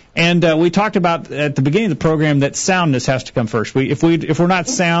those. And we talked about at the beginning of the program that soundness has to come first. If we're not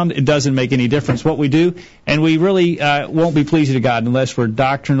sound, it doesn't make any difference what we do, and we really won't be pleasing to God unless we're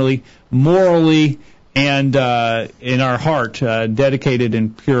doctrinally, morally, and in our heart dedicated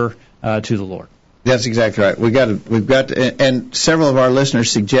and pure to the Lord. That's exactly right. We've got to, and several of our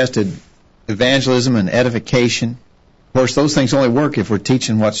listeners suggested evangelism and edification. Of course, those things only work if we're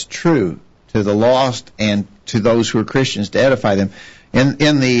teaching what's true to the lost and to those who are Christians to edify them.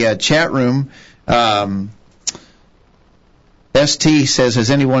 In the chat room, ST says, has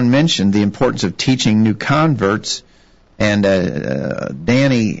anyone mentioned the importance of teaching new converts? And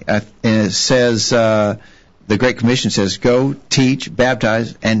Danny says, the Great Commission says, go, teach,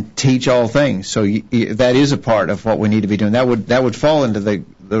 baptize, and teach all things. So that is a part of what we need to be doing. That would fall into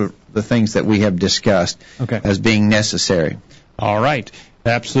the things that we have discussed as being necessary. All right.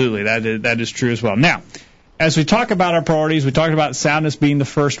 Absolutely. That is true as well. Now, as we talk about our priorities, we talked about soundness being the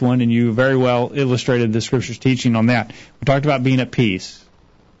first one, and you very well illustrated the Scripture's teaching on that. We talked about being at peace.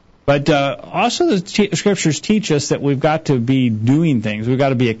 But also the Scriptures teach us that we've got to be doing things. We've got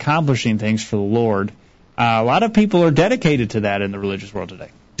to be accomplishing things for the Lord. A lot of people are dedicated to that in the religious world today.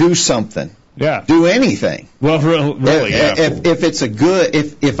 Do something. Yeah. Do anything. Well, really, yeah. If it's a good,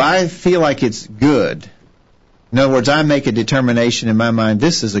 if I feel like it's good, in other words, I make a determination in my mind,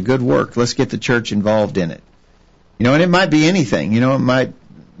 this is a good work. Let's get the church involved in it. And it might be anything. It might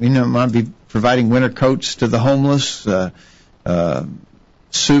be providing winter coats to the homeless,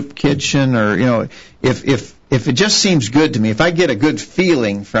 soup kitchen, or if it just seems good to me, if I get a good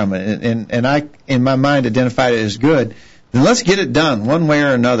feeling from it, and I in my mind identify it as good, then let's get it done one way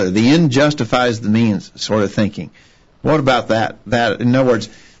or another. The end justifies the means, sort of thinking. What about that? In other words,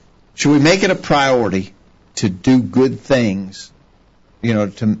 should we make it a priority to do good things?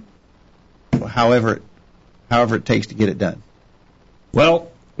 To however it takes to get it done.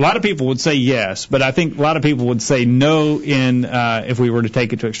 Well, a lot of people would say yes, but I think a lot of people would say no if we were to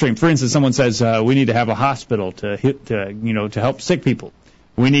take it to extreme. For instance, someone says we need to have a hospital to help sick people.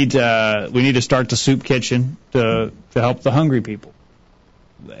 We need to start the soup kitchen to help the hungry people.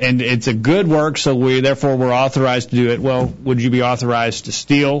 And it's a good work, so therefore we're authorized to do it. Well, would you be authorized to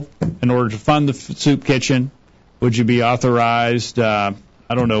steal in order to fund the soup kitchen? Would you be authorized to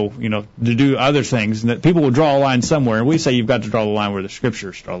do other things? And that people will draw a line somewhere, and we say you've got to draw the line where the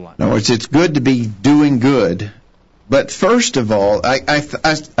Scriptures draw the line. No, it's good to be doing good. But first of all, I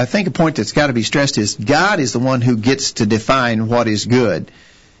think a point that's got to be stressed is God is the one who gets to define what is good.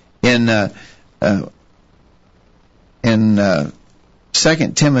 In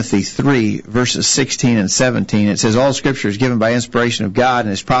 2 Timothy 3, verses 16 and 17, it says, all Scripture is given by inspiration of God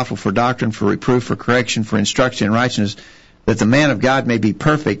and is profitable for doctrine, for reproof, for correction, for instruction in righteousness, that the man of God may be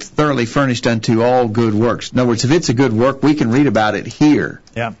perfect, thoroughly furnished unto all good works. In other words, if it's a good work, we can read about it here.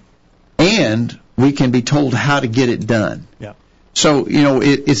 Yeah. And we can be told how to get it done. Yeah. So,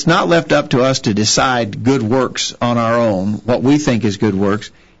 it's not left up to us to decide good works on our own, what we think is good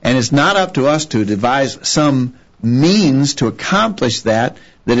works, and it's not up to us to devise some means to accomplish that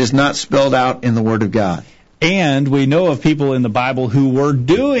is not spelled out in the Word of God. And we know of people in the Bible who were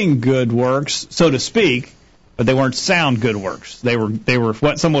doing good works, so to speak, but they weren't sound good works. They were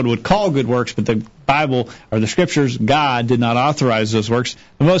what someone would call good works, but the Bible or the Scriptures, God did not authorize those works.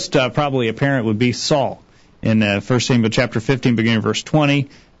 The most probably apparent would be Saul in 1 Samuel chapter 15, beginning verse 20,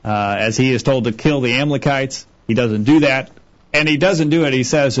 as he is told to kill the Amalekites. He doesn't do that, and he doesn't do it, he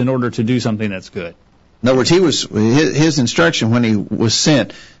says, in order to do something that's good. In other words, his instruction when he was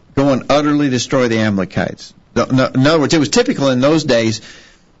sent, go and utterly destroy the Amalekites. In other words, it was typical in those days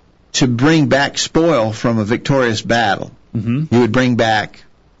to bring back spoil from a victorious battle. Mm-hmm. You would bring back,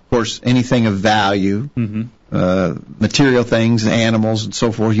 of course, anything of value, material things, animals, and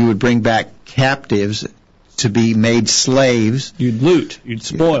so forth. You would bring back captives to be made slaves. You'd loot. You'd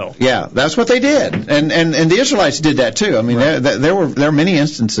spoil. Yeah, that's what they did, and the Israelites did that too. I mean, right. there were many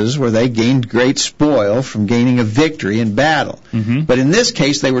instances where they gained great spoil from gaining a victory in battle. Mm-hmm. But in this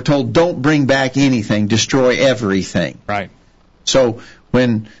case, they were told, don't bring back anything, destroy everything. Right. So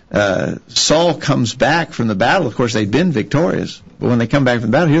when Saul comes back from the battle, of course they'd been victorious, but when they come back from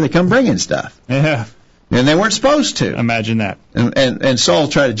the battle, here they come bringing stuff. Yeah. And they weren't supposed to. Imagine that. And Saul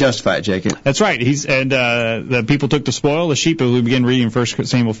tried to justify it, Jacob. That's right. The people took the spoil, the sheep, as we begin reading 1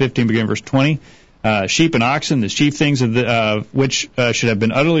 Samuel 15, beginning verse 20. Sheep and oxen, the chief things of which should have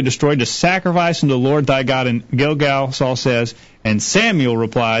been utterly destroyed, to sacrifice unto the Lord thy God in Gilgal, Saul says. And Samuel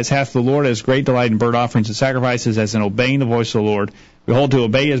replies, hath the Lord as great delight in burnt offerings and sacrifices as in obeying the voice of the Lord? Behold, to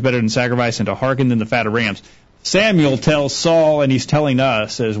obey is better than sacrifice, and to hearken than the fat of rams. Samuel tells Saul, and he's telling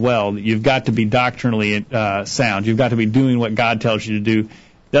us as well, that you've got to be doctrinally sound. You've got to be doing what God tells you to do.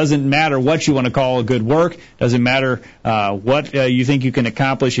 Doesn't matter what you want to call a good work. Doesn't matter what you think you can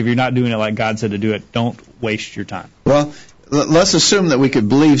accomplish. If you're not doing it like God said to do it, don't waste your time. Well, let's assume that we could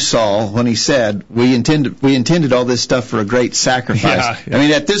believe Saul when he said, we intended all this stuff for a great sacrifice. Yeah. I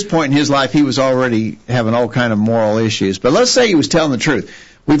mean, at this point in his life, he was already having all kind of moral issues. But let's say he was telling the truth.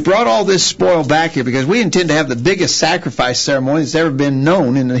 We brought all this spoil back here because we intend to have the biggest sacrifice ceremony that's ever been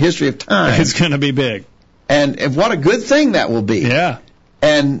known in the history of time. It's going to be big. And what a good thing that will be. Yeah.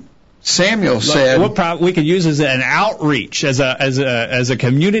 And Samuel said, what we could use as an outreach, as a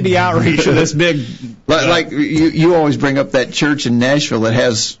community outreach of this big. Like you always bring up that church in Nashville that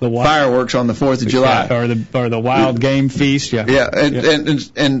has fireworks on the 4th of July, or the wild game feast. Yeah.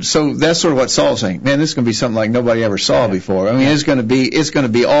 And so that's sort of what Saul's saying. Man, this is going to be something like nobody ever saw before. I mean, it's going to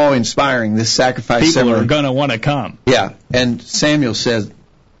be awe inspiring. This sacrifice. People are going to want to come. Yeah. And Samuel says,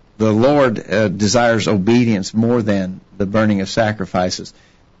 the Lord desires obedience more than the burning of sacrifices.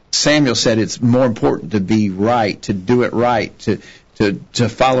 Samuel said it's more important to be right, to do it right, to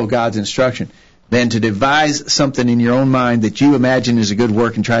follow God's instruction, than to devise something in your own mind that you imagine is a good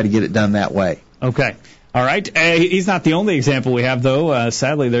work and try to get it done that way. Okay. All right. He's not the only example we have, though.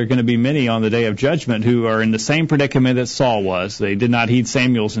 Sadly, there are going to be many on the day of judgment who are in the same predicament that Saul was. They did not heed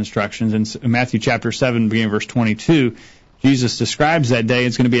Samuel's instructions. In Matthew chapter 7, beginning verse 22, Jesus describes that day.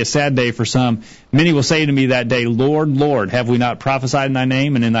 It's going to be a sad day for some. Many will say to me that day, Lord, Lord, have we not prophesied in thy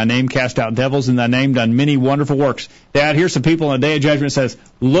name, and in thy name cast out devils, in thy name done many wonderful works? Dad, here's some people on the day of judgment says,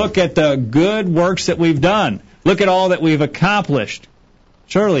 look at the good works that we've done. Look at all that we've accomplished.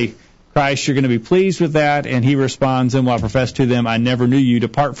 Surely, Christ, you're going to be pleased with that. And he responds, and will profess to them, I never knew you.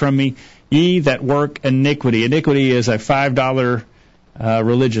 Depart from me, ye that work iniquity. Iniquity is a $5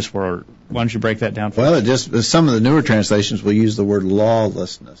 religious word. Why don't you break that down for us? Well, some of the newer translations will use the word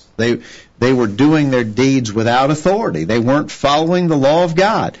lawlessness. They were doing their deeds without authority. They weren't following the law of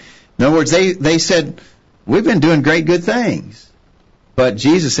God. In other words, they said, we've been doing great good things. But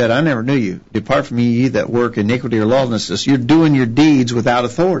Jesus said, I never knew you. Depart from me, ye that work iniquity or lawlessness. You're doing your deeds without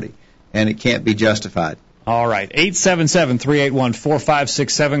authority, and it can't be justified. All right,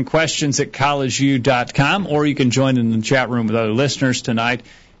 877-381-4567, questions at collegeu.com, or you can join in the chat room with other listeners tonight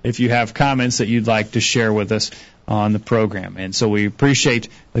if you have comments that you'd like to share with us on the program. And so we appreciate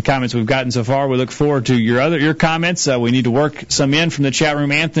the comments we've gotten so far. We look forward to your comments. We need to work some in from the chat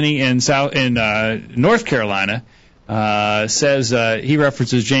room. Anthony in North Carolina says he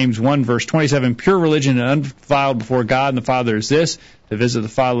references James 1 verse 27. Pure religion and undefiled before God and the Father is this: to visit the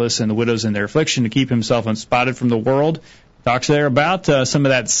fatherless and the widows in their affliction, to keep himself unspotted from the world. Talks there about some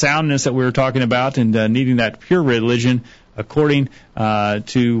of that soundness that we were talking about and needing that pure religion according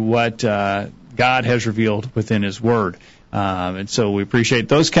to what God has revealed within His Word. And so we appreciate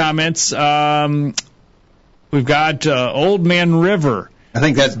those comments. We've got Old Man River. I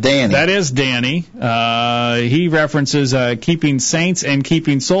think that's Danny. That is Danny. He references keeping saints and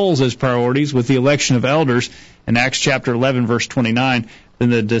keeping souls as priorities with the election of elders in Acts chapter 11, verse 29. Then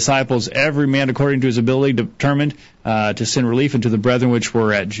the disciples, every man according to his ability, determined to send relief unto the brethren which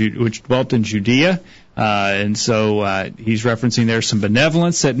dwelt in Judea. And so he's referencing there some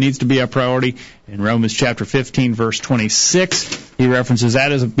benevolence that needs to be a priority. In Romans chapter 15, verse 26, he references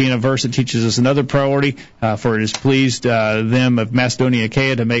that as being a verse that teaches us another priority, for it has pleased them of Macedonia and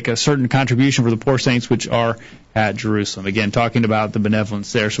Achaia to make a certain contribution for the poor saints which are at Jerusalem. Again, talking about the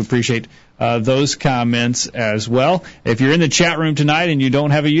benevolence there. So appreciate those comments as well. If you're in the chat room tonight and you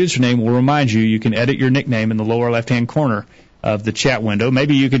don't have a username, we'll remind you can edit your nickname in the lower left-hand corner of the chat window.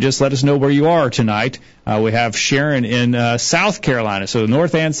 Maybe you could just let us know where you are tonight. We have Sharon in South Carolina, so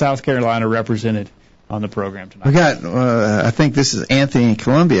North and South Carolina represented on the program tonight. We got, I think this is Anthony in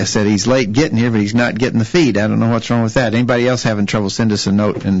Columbia, said he's late getting here, but he's not getting the feed. I don't know what's wrong with that. Anybody else having trouble, send us a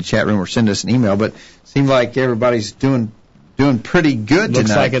note in the chat room or send us an email. But it seems like everybody's doing pretty good tonight.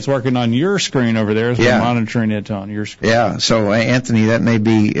 Looks like it's working on your screen over there as we're monitoring it on your screen. Yeah, so Anthony, that may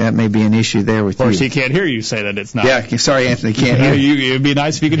be an issue there with you. Of course, he can't hear you say that it's not. Yeah, sorry, Anthony, can't hear you. It'd be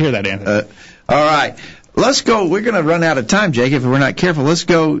nice if you could hear that, Anthony. All right, let's go. We're going to run out of time, Jake, if we're not careful. Let's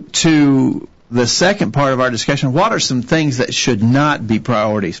go to the second part of our discussion. What are some things that should not be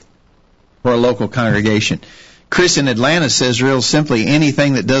priorities for a local congregation? Chris in Atlanta says real simply,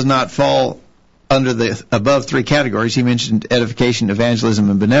 anything that does not fall under the above three categories. He mentioned edification, evangelism,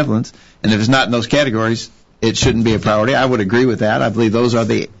 and benevolence. And if it's not in those categories, it shouldn't be a priority. I would agree with that. I believe those are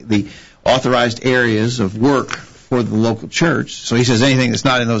the authorized areas of work for the local church. So he says anything that's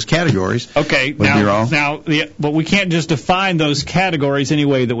not in those categories would be wrong. But we can't just define those categories any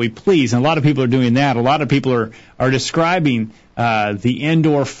way that we please. And a lot of people are doing that. A lot of people are describing the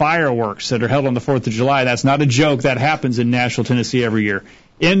indoor fireworks that are held on the 4th of July. That's not a joke. That happens in Nashville, Tennessee every year.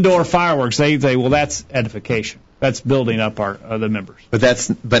 Indoor fireworks, they say, well, that's edification. That's building up the members.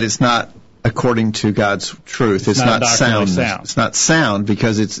 But it's not according to God's truth. It's not sound. It's not sound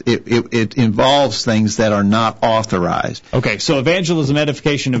because it involves things that are not authorized. Okay, so evangelism,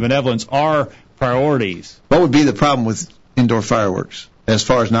 edification, and benevolence are priorities. What would be the problem with indoor fireworks as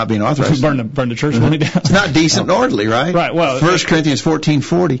far as not being authorized? Burn the church money down. It's not decent and orderly, right? Right. Well, 1 Corinthians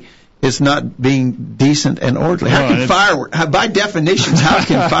 14:40. is not being decent and orderly. How can fireworks, by definitions, how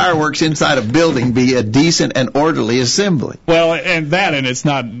can fireworks inside a building be a decent and orderly assembly? Well, and it's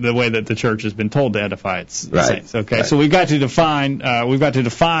not the way that the church has been told to edify its saints. Okay, right. So we've got to define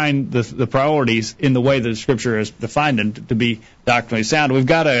the priorities in the way that the Scripture has defined them to be doctrinally sound. We've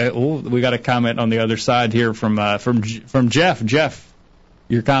got a comment on the other side here from Jeff. Jeff,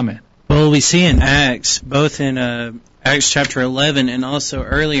 your comment. Well, we see in Acts, both in Acts chapter 11 and also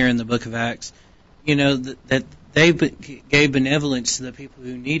earlier in the book of Acts, that they gave benevolence to the people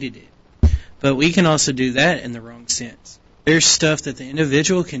who needed it. But we can also do that in the wrong sense. There's stuff that the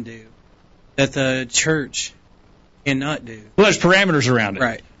individual can do that the church cannot do. Well, there's parameters around it.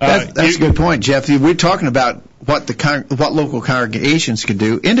 Right. That's a good point, Jeff. We're talking about what local congregations can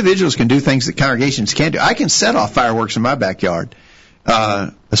do. Individuals can do things that congregations can't do. I can set off fireworks in my backyard.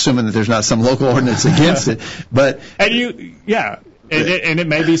 Assuming that there's not some local ordinance against it, and it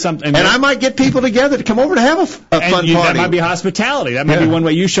may be something, and I might get people together to come over to have a fun party. That might be hospitality. That might be one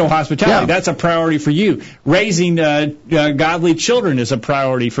way you show hospitality. Yeah. That's a priority for you. Raising godly children is a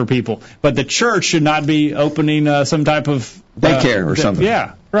priority for people, but the church should not be opening some type of daycare or something.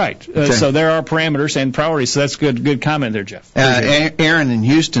 Yeah. Right. So there are parameters and priorities. So that's good comment there, Jeff. Aaron in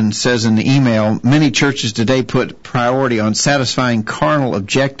Houston says in the email, many churches today put priority on satisfying carnal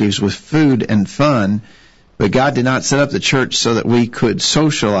objectives with food and fun, but God did not set up the church so that we could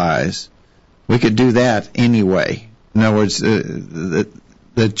socialize. We could do that anyway. In other words, the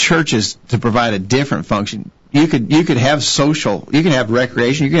church is to provide a different function. You could have social, you can have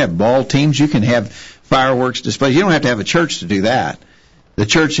recreation, you can have ball teams, you can have fireworks displays. You don't have to have a church to do that. The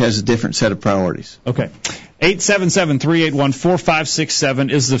church has a different set of priorities. Okay.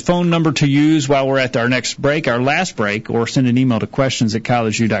 877-381-4567 is the phone number to use while we're at our next break, our last break, or send an email to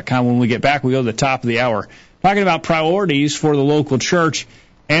questions@collegeview.com. When we get back, we go to the top of the hour, talking about priorities for the local church,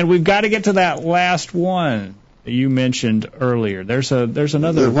 and we've got to get to that last one that you mentioned earlier. There's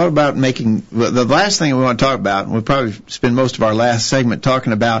another. What about making the last thing we want to talk about? And we'll probably spend most of our last segment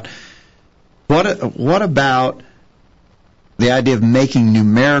talking about what about the idea of making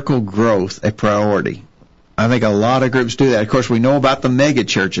numerical growth a priority. I think a lot of groups do that. Of course, we know about the mega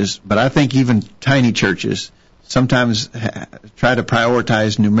churches, but I think even tiny churches sometimes try to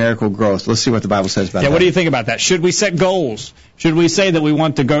prioritize numerical growth. Let's see what the Bible says about that. Yeah, what do you think about that? Should we set goals? Should we say that we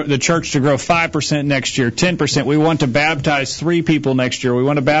want the church to grow 5% next year, 10%? We want to baptize 3 people next year. We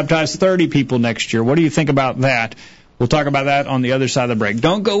want to baptize 30 people next year. What do you think about that? We'll talk about that on the other side of the break.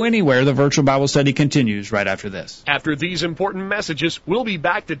 Don't go anywhere. The virtual Bible study continues right after this. After these important messages, we'll be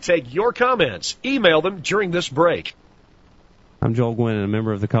back to take your comments. Email them during this break. I'm Joel Gwynn, and a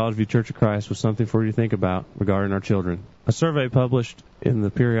member of the College View Church of Christ, with something for you to think about regarding our children. A survey published in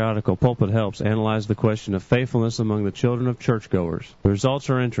the periodical Pulpit Helps analyzed the question of faithfulness among the children of churchgoers. The results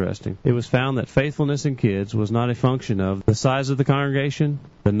are interesting. It was found that faithfulness in kids was not a function of the size of the congregation,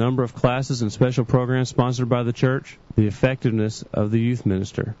 the number of classes and special programs sponsored by the church, the effectiveness of the youth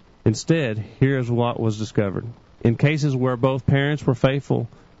minister. Instead, here is what was discovered. In cases where both parents were faithful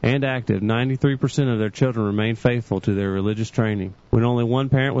and active, 93% of their children remained faithful to their religious training. When only one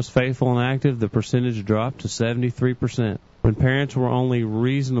parent was faithful and active, the percentage dropped to 73%. When parents were only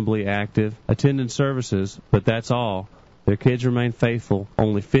reasonably active, attended services, but that's all, their kids remained faithful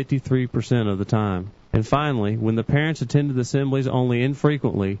only 53% of the time. And finally, when the parents attended the assemblies only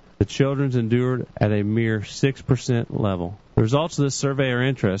infrequently, the children endured at a mere 6% level. The results of this survey are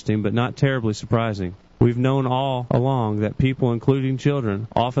interesting, but not terribly surprising. We've known all along that people, including children,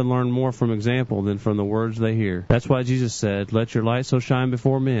 often learn more from example than from the words they hear. That's why Jesus said, "Let your light so shine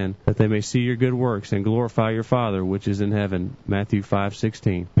before men, that they may see your good works and glorify your Father which is in heaven." Matthew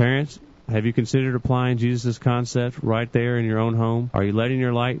 5:16. Parents, have you considered applying Jesus' concept right there in your own home? Are you letting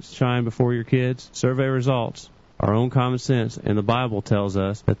your light shine before your kids? Survey results, our own common sense, and the Bible tells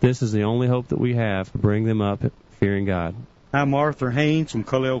us that this is the only hope that we have to bring them up fearing God. I'm Arthur Haynes from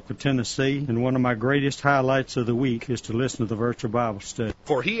Culleoka, Tennessee, and one of my greatest highlights of the week is to listen to the virtual Bible study.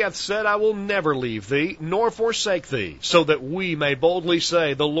 For he hath said, I will never leave thee, nor forsake thee, so that we may boldly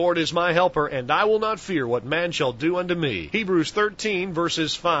say, the Lord is my helper, and I will not fear what man shall do unto me. Hebrews 13,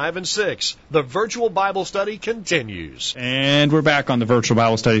 verses 5 and 6. The virtual Bible study continues. And we're back on the virtual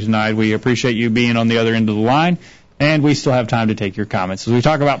Bible study tonight. We appreciate you being on the other end of the line, and we still have time to take your comments. As we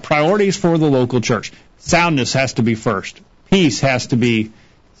talk about priorities for the local church, soundness has to be first. Peace has to be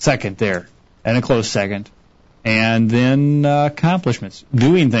second there, and a close second. And then accomplishments,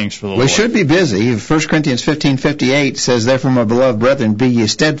 doing things for the Lord. We should be busy. 1 Corinthians 15:58 says, "Therefore, my beloved brethren, be ye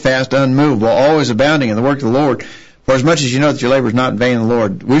steadfast, unmovable, always abounding in the work of the Lord. For as much as you know that your labor is not in vain in the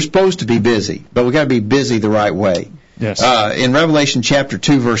Lord." We're supposed to be busy, but we've got to be busy the right way. Yes. In Revelation chapter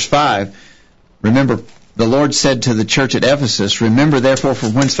 2, verse 5, remember, the Lord said to the church at Ephesus, "Remember therefore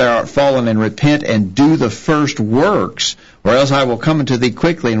from whence thou art fallen, and repent, and do the first works, or else I will come unto thee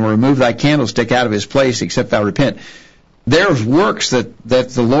quickly, and will remove thy candlestick out of his place, except thou repent." There's works that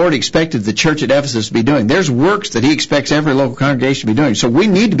the Lord expected the church at Ephesus to be doing. There's works that he expects every local congregation to be doing. So we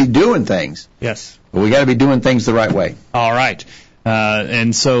need to be doing things. Yes. But we got to be doing things the right way. All right.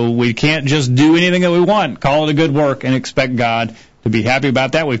 And so we can't just do anything that we want, call it a good work, and expect God to be happy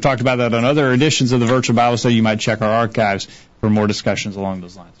about that. We've talked about that on other editions of the Virtual Bible Study. You might check our archives for more discussions along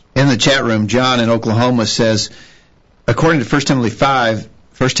those lines. In the chat room, John in Oklahoma says, according to 1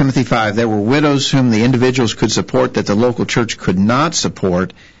 Timothy 5, there were widows whom the individuals could support that the local church could not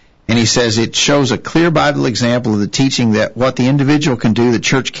support. And he says it shows a clear Bible example of the teaching that what the individual can do, the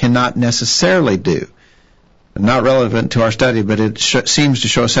church cannot necessarily do. Not relevant to our study, but it seems to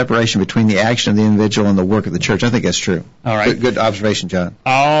show a separation between the action of the individual and the work of the church. I think that's true. All right. Good observation, John.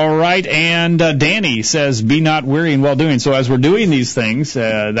 All right. And Danny says, be not weary in well-doing. So as we're doing these things,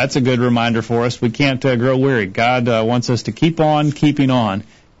 that's a good reminder for us. We can't grow weary. God wants us to keep on keeping on,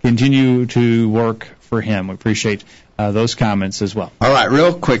 continue to work for him. We appreciate those comments as well. All right,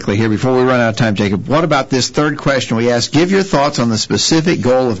 real quickly here before we run out of time, Jacob, what about this third question we asked? Give your thoughts on the specific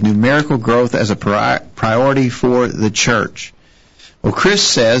goal of numerical growth as a priority for the church. Well, Chris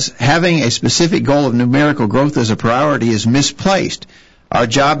says having a specific goal of numerical growth as a priority is misplaced. Our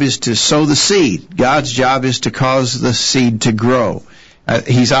job is to sow the seed. God's job is to cause the seed to grow.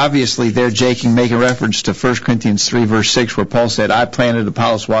 He's obviously there, Jake, making reference to 1 Corinthians 3, verse 6, where Paul said, I planted,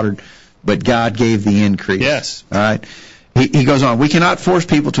 Apollos watered, but God gave the increase. Yes. All right. He goes on, we cannot force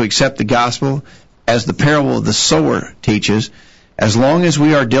people to accept the gospel as the parable of the sower teaches. As long as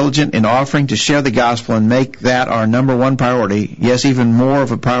we are diligent in offering to share the gospel and make that our number one priority, yes, even more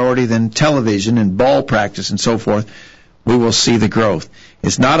of a priority than television and ball practice and so forth, we will see the growth.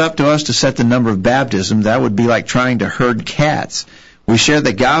 It's not up to us to set the number of baptisms. That would be like trying to herd cats. We share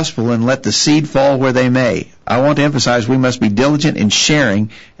the gospel and let the seed fall where they may. I want to emphasize we must be diligent in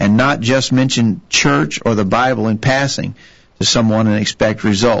sharing and not just mention church or the Bible in passing to someone and expect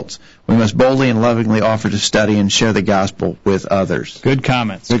results. We must boldly and lovingly offer to study and share the gospel with others. Good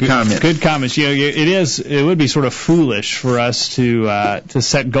comments. Good comments. Good comments. You know, it would be sort of foolish for us to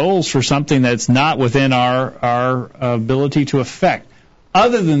set goals for something that's not within our ability to affect,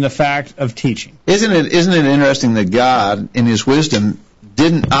 other than the fact of teaching. Isn't it interesting that God, in his wisdom,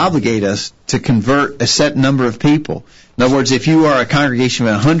 didn't obligate us to convert a set number of people? In other words, if you are a congregation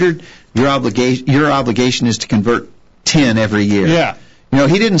of 100, your obligation is to convert 10 every year. Yeah. You know,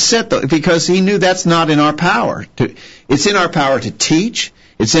 he didn't set because he knew that's not in our power. It's in our power to teach.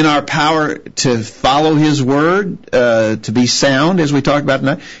 It's in our power to follow his word, to be sound, as we talked about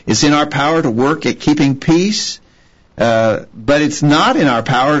tonight. It's in our power to work at keeping peace. But it's not in our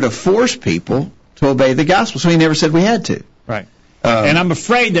power to force people to obey the gospel. So he never said we had to. Right. And I'm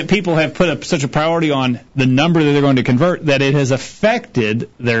afraid that people have put such a priority on the number that they're going to convert that it has affected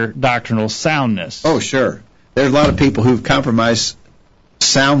their doctrinal soundness. Oh, sure. There are a lot of people who've compromised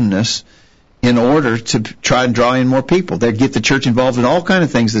soundness in order to try and draw in more people. They get the church involved in all kinds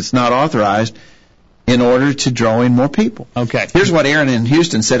of things that's not authorized in order to draw in more people. Okay. Here's what Aaron in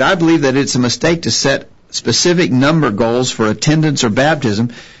Houston said. I believe that it's a mistake to set specific number goals for attendance or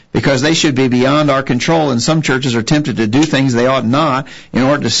baptism because they should be beyond our control, and some churches are tempted to do things they ought not in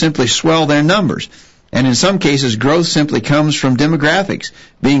order to simply swell their numbers. And in some cases, growth simply comes from demographics,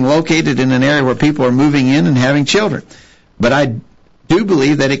 being located in an area where people are moving in and having children. But I do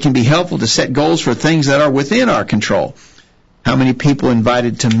believe that it can be helpful to set goals for things that are within our control. How many people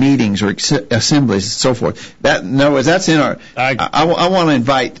invited to meetings or assemblies and so forth. In other words, that's in our... I want to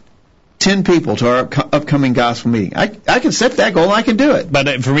invite 10 people to our upcoming gospel meeting. I can set that goal and I can do it.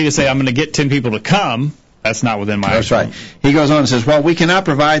 But for me to say I'm going to get 10 people to come, that's not within my... That's right. He goes on and says, while we cannot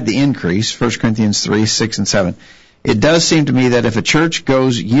provide the increase, 1 Corinthians 3, 6, and 7, it does seem to me that if a church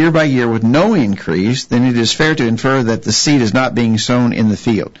goes year by year with no increase, then it is fair to infer that the seed is not being sown in the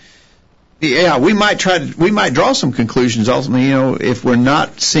field. Yeah, we might draw some conclusions ultimately, you know, if we're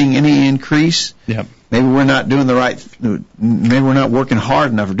not seeing any increase. Yep. Maybe we're not doing maybe we're not working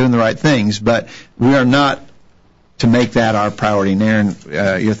hard enough or doing the right things, but we are not to make that our priority. And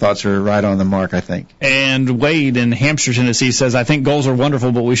Aaron, your thoughts are right on the mark, I think. And Wade in Hampshire, Tennessee says, I think goals are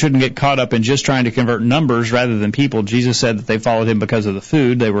wonderful, but we shouldn't get caught up in just trying to convert numbers rather than people. Jesus said that they followed him because of the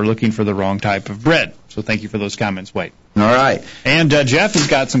food. They were looking for the wrong type of bread. So thank you for those comments, Wade. All right. And Jeff has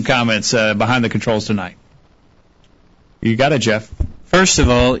got some comments behind the controls tonight. You got it, Jeff. First of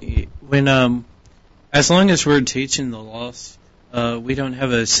all, when as long as we're teaching the lost, We don't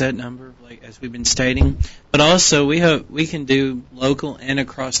have a set number, like as we've been stating, but also we can do local and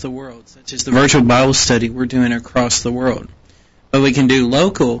across the world, such as the virtual Bible study we're doing across the world. But we can do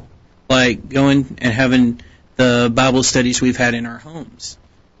local, like going and having the Bible studies we've had in our homes.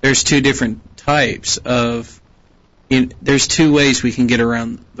 There's two different types of. There's two ways we can get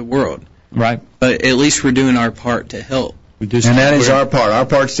around the world. Right. But at least we're doing our part to help. And that is our part. Our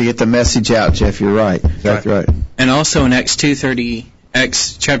part's to get the message out, Jeff. You're right. Exactly right. And also in Acts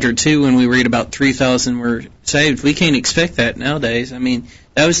chapter 2, when we read about 3,000 were saved, we can't expect that nowadays. I mean,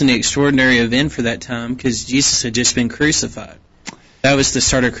 that was an extraordinary event for that time because Jesus had just been crucified. That was the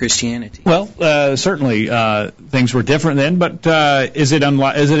start of Christianity. Well, certainly things were different then, but is it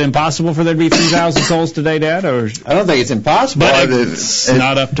impossible for there to be 3,000 souls today, Dad? Or I don't think it's impossible. But it's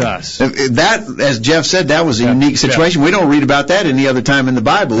not up to us. That, as Jeff said, that was a unique situation. We don't read about that any other time in the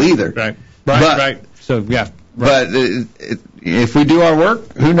Bible either. Right. So, yeah. But if we do our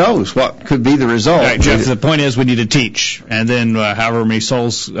work, who knows what could be the result? Right, Jeff, the point is we need to teach, and then however many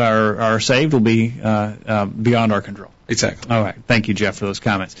souls are saved will be beyond our control. Exactly. All right. Thank you, Jeff, for those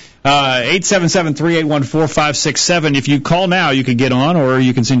comments. 877-381-4567. If you call now, you can get on, or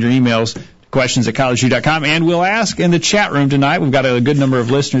you can send your emails to questions@collegeview.com, and we'll ask in the chat room tonight. We've got a good number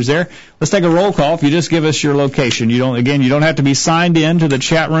of listeners there. Let's take a roll call. If you just give us your location, you don't have to be signed in to the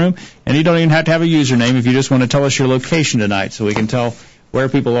chat room, and you don't even have to have a username if you just want to tell us your location tonight, so we can tell where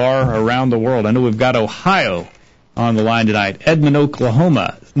people are around the world. I know we've got Ohio on the line tonight, Edmond,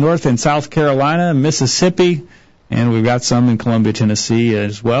 Oklahoma, North and South Carolina, Mississippi. And we've got some in Columbia, Tennessee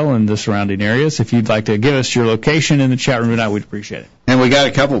as well, and the surrounding areas. If you'd like to give us your location in the chat room tonight, we'd appreciate it. And we got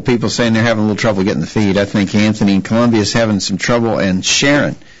a couple of people saying they're having a little trouble getting the feed. I think Anthony in Columbia is having some trouble, and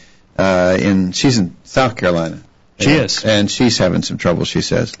Sharon, she's in South Carolina. She is. And she's having some trouble, she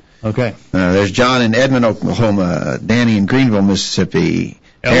says. Okay. There's John in Edmond, Oklahoma, Danny in Greenville, Mississippi,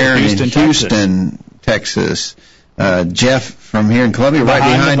 Aaron in Houston, Texas. Jeff from here in Columbia, right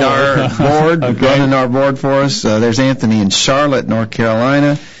behind our board, running our board for us. There's Anthony in Charlotte, North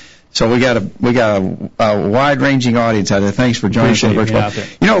Carolina. So we got a wide-ranging audience out there. Thanks for joining us.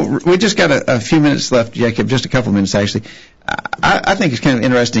 We just got a few minutes left, Jacob. Just a couple of minutes actually. I think it's kind of an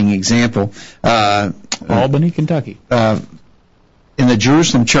interesting example. Albany, Kentucky. In the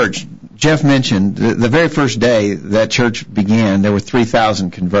Jerusalem church, Jeff mentioned the very first day that church began, there were 3,000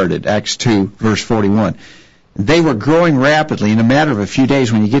 converted. Acts 2, verse 41. They were growing rapidly. In a matter of a few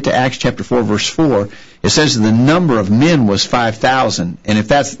days, when you get to Acts chapter 4, verse 4, it says the number of men was 5,000. And if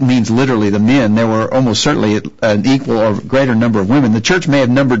that means literally the men, there were almost certainly an equal or greater number of women. The church may have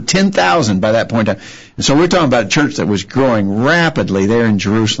numbered 10,000 by that point in time. And so we're talking about a church that was growing rapidly there in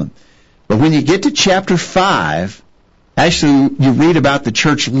Jerusalem. But when you get to chapter 5, actually you read about the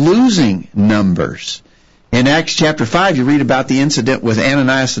church losing numbers. In Acts chapter 5, you read about the incident with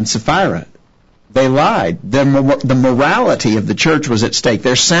Ananias and Sapphira. They lied. The morality of the church was at stake.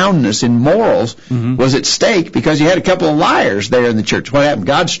 Their soundness in morals was at stake because you had a couple of liars there in the church. What happened?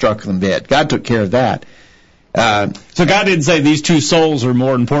 God struck them dead. God took care of that. So God didn't say these two souls are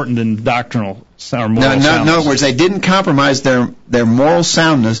more important than doctrinal or moral soundness. In other words, they didn't compromise their moral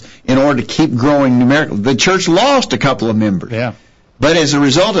soundness in order to keep growing numerically. The church lost a couple of members. Yeah. But as a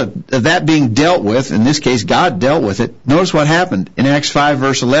result of that being dealt with, in this case, God dealt with it, notice what happened. In Acts 5,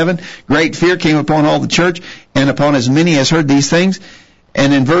 verse 11, great fear came upon all the church and upon as many as heard these things.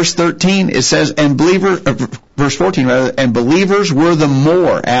 And in verse 13, it says, verse 14 rather, and believers were the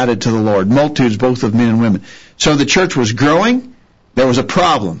more added to the Lord, multitudes both of men and women. So the church was growing. There was a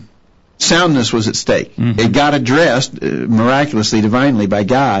problem. Soundness was at stake. It got addressed miraculously, divinely by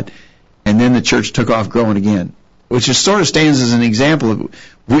God, and then the church took off growing again. Which just sort of stands as an example of,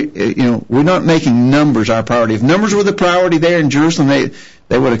 we're not making numbers our priority. If numbers were the priority there in Jerusalem,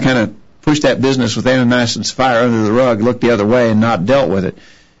 they would have kind of pushed that business with Ananias and Sapphira under the rug, looked the other way, and not dealt with it.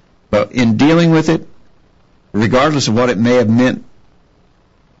 But in dealing with it, regardless of what it may have meant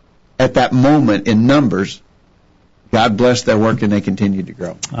at that moment in numbers, God blessed their work and they continued to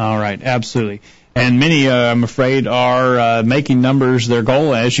grow. All right, absolutely. And many, I'm afraid, are making numbers their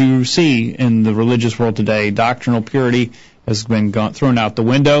goal, as you see in the religious world today. Doctrinal purity has been thrown out the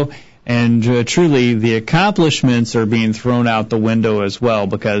window, and truly the accomplishments are being thrown out the window as well,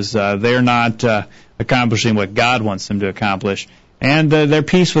 because they're not accomplishing what God wants them to accomplish. And their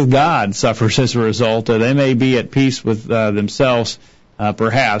peace with God suffers as a result. They may be at peace with themselves,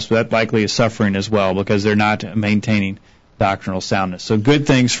 perhaps, but that likely is suffering as well, because they're not maintaining doctrinal soundness. So good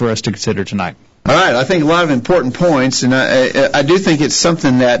things for us to consider tonight. All right, I think a lot of important points, and I do think it's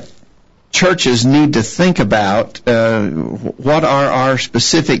something that churches need to think about what are our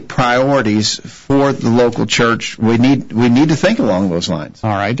specific priorities for the local church. We need to think along those lines. All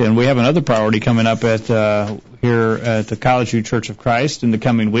right, and we have another priority coming up at here at the College View Church of Christ in the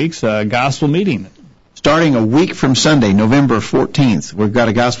coming weeks, gospel meeting. Starting a week from Sunday, November 14th, we've got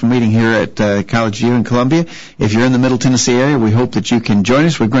a gospel meeting here at College View in Columbia. If you're in the Middle Tennessee area, we hope that you can join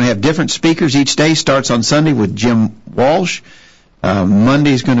us. We're going to have different speakers each day. Starts on Sunday with Jim Walsh.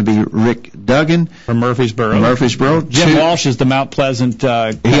 Monday is going to be Rick Duggan from Murfreesboro. Jim Walsh is the Mount Pleasant.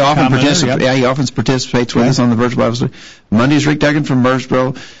 He often participates with us on the Virtual Bible Study. Monday is Rick Duggan from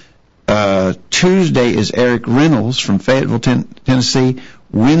Murfreesboro. Tuesday is Eric Reynolds from Fayetteville, Tennessee.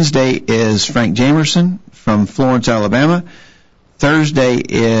 Wednesday is Frank Jamerson from Florence, Alabama. Thursday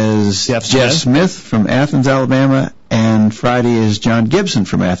is Jeff Smith from Athens, Alabama. And Friday is John Gibson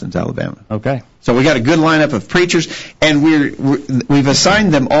from Athens, Alabama. Okay. So we got a good lineup of preachers, and we've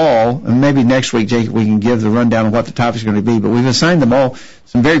assigned them all, and maybe next week, Jake, we can give the rundown of what the topic's going to be, but we've assigned them all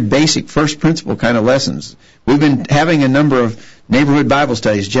some very basic first principle kind of lessons. We've been having a number of neighborhood Bible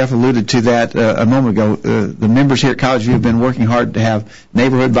studies. Jeff alluded to that a moment ago. The members here at College View have been working hard to have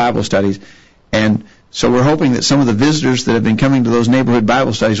neighborhood Bible studies, and so we're hoping that some of the visitors that have been coming to those neighborhood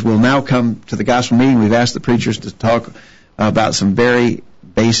Bible studies will now come to the gospel meeting. We've asked the preachers to talk about some very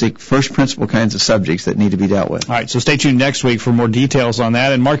basic first principle kinds of subjects that need to be dealt with. All right, so stay tuned next week for more details on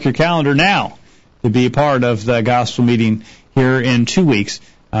that, and mark your calendar now to be a part of the gospel meeting here in 2 weeks.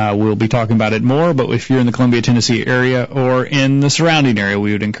 We'll be talking about it more, but if you're in the Columbia, Tennessee area or in the surrounding area,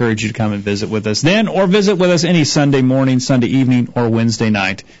 we would encourage you to come and visit with us then, or visit with us any Sunday morning, Sunday evening, or Wednesday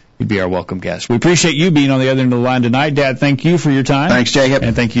night. You'd be our welcome guest. We appreciate you being on the other end of the line tonight. Dad, thank you for your time. Thanks, Jacob.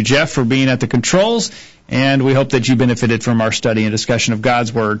 And thank you, Jeff, for being at the controls. And we hope that you benefited from our study and discussion of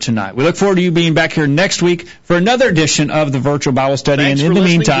God's Word tonight. We look forward to you being back here next week for another edition of the Virtual Bible Study. Thanks, and in the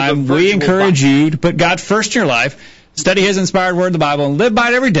meantime, we encourage you to put God first in your life, study His inspired Word, the Bible, and live by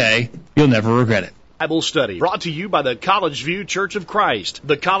it every day. You'll never regret it. Bible study brought to you by the College View Church of Christ.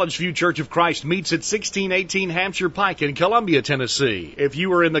 The College View Church of Christ meets at 1618 Hampshire Pike in Columbia, Tennessee. If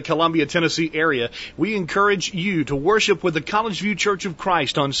you are in the Columbia, Tennessee area, we encourage you to worship with the College View Church of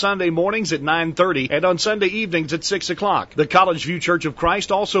Christ on Sunday mornings at 9:30 and on Sunday evenings at 6 o'clock. The College View Church of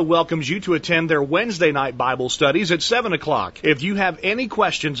Christ also welcomes you to attend their Wednesday night Bible studies at 7 o'clock. If you have any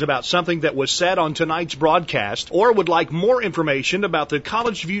questions about something that was said on tonight's broadcast or would like more information about the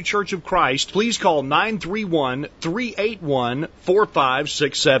College View Church of Christ, please call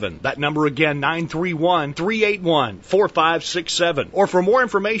 931-381-4567. That number again, 931-381-4567. Or for more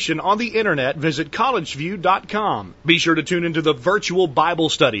information on the internet, visit collegeview.com. Be sure to tune into the Virtual Bible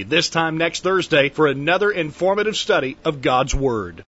Study this time next Thursday for another informative study of God's Word.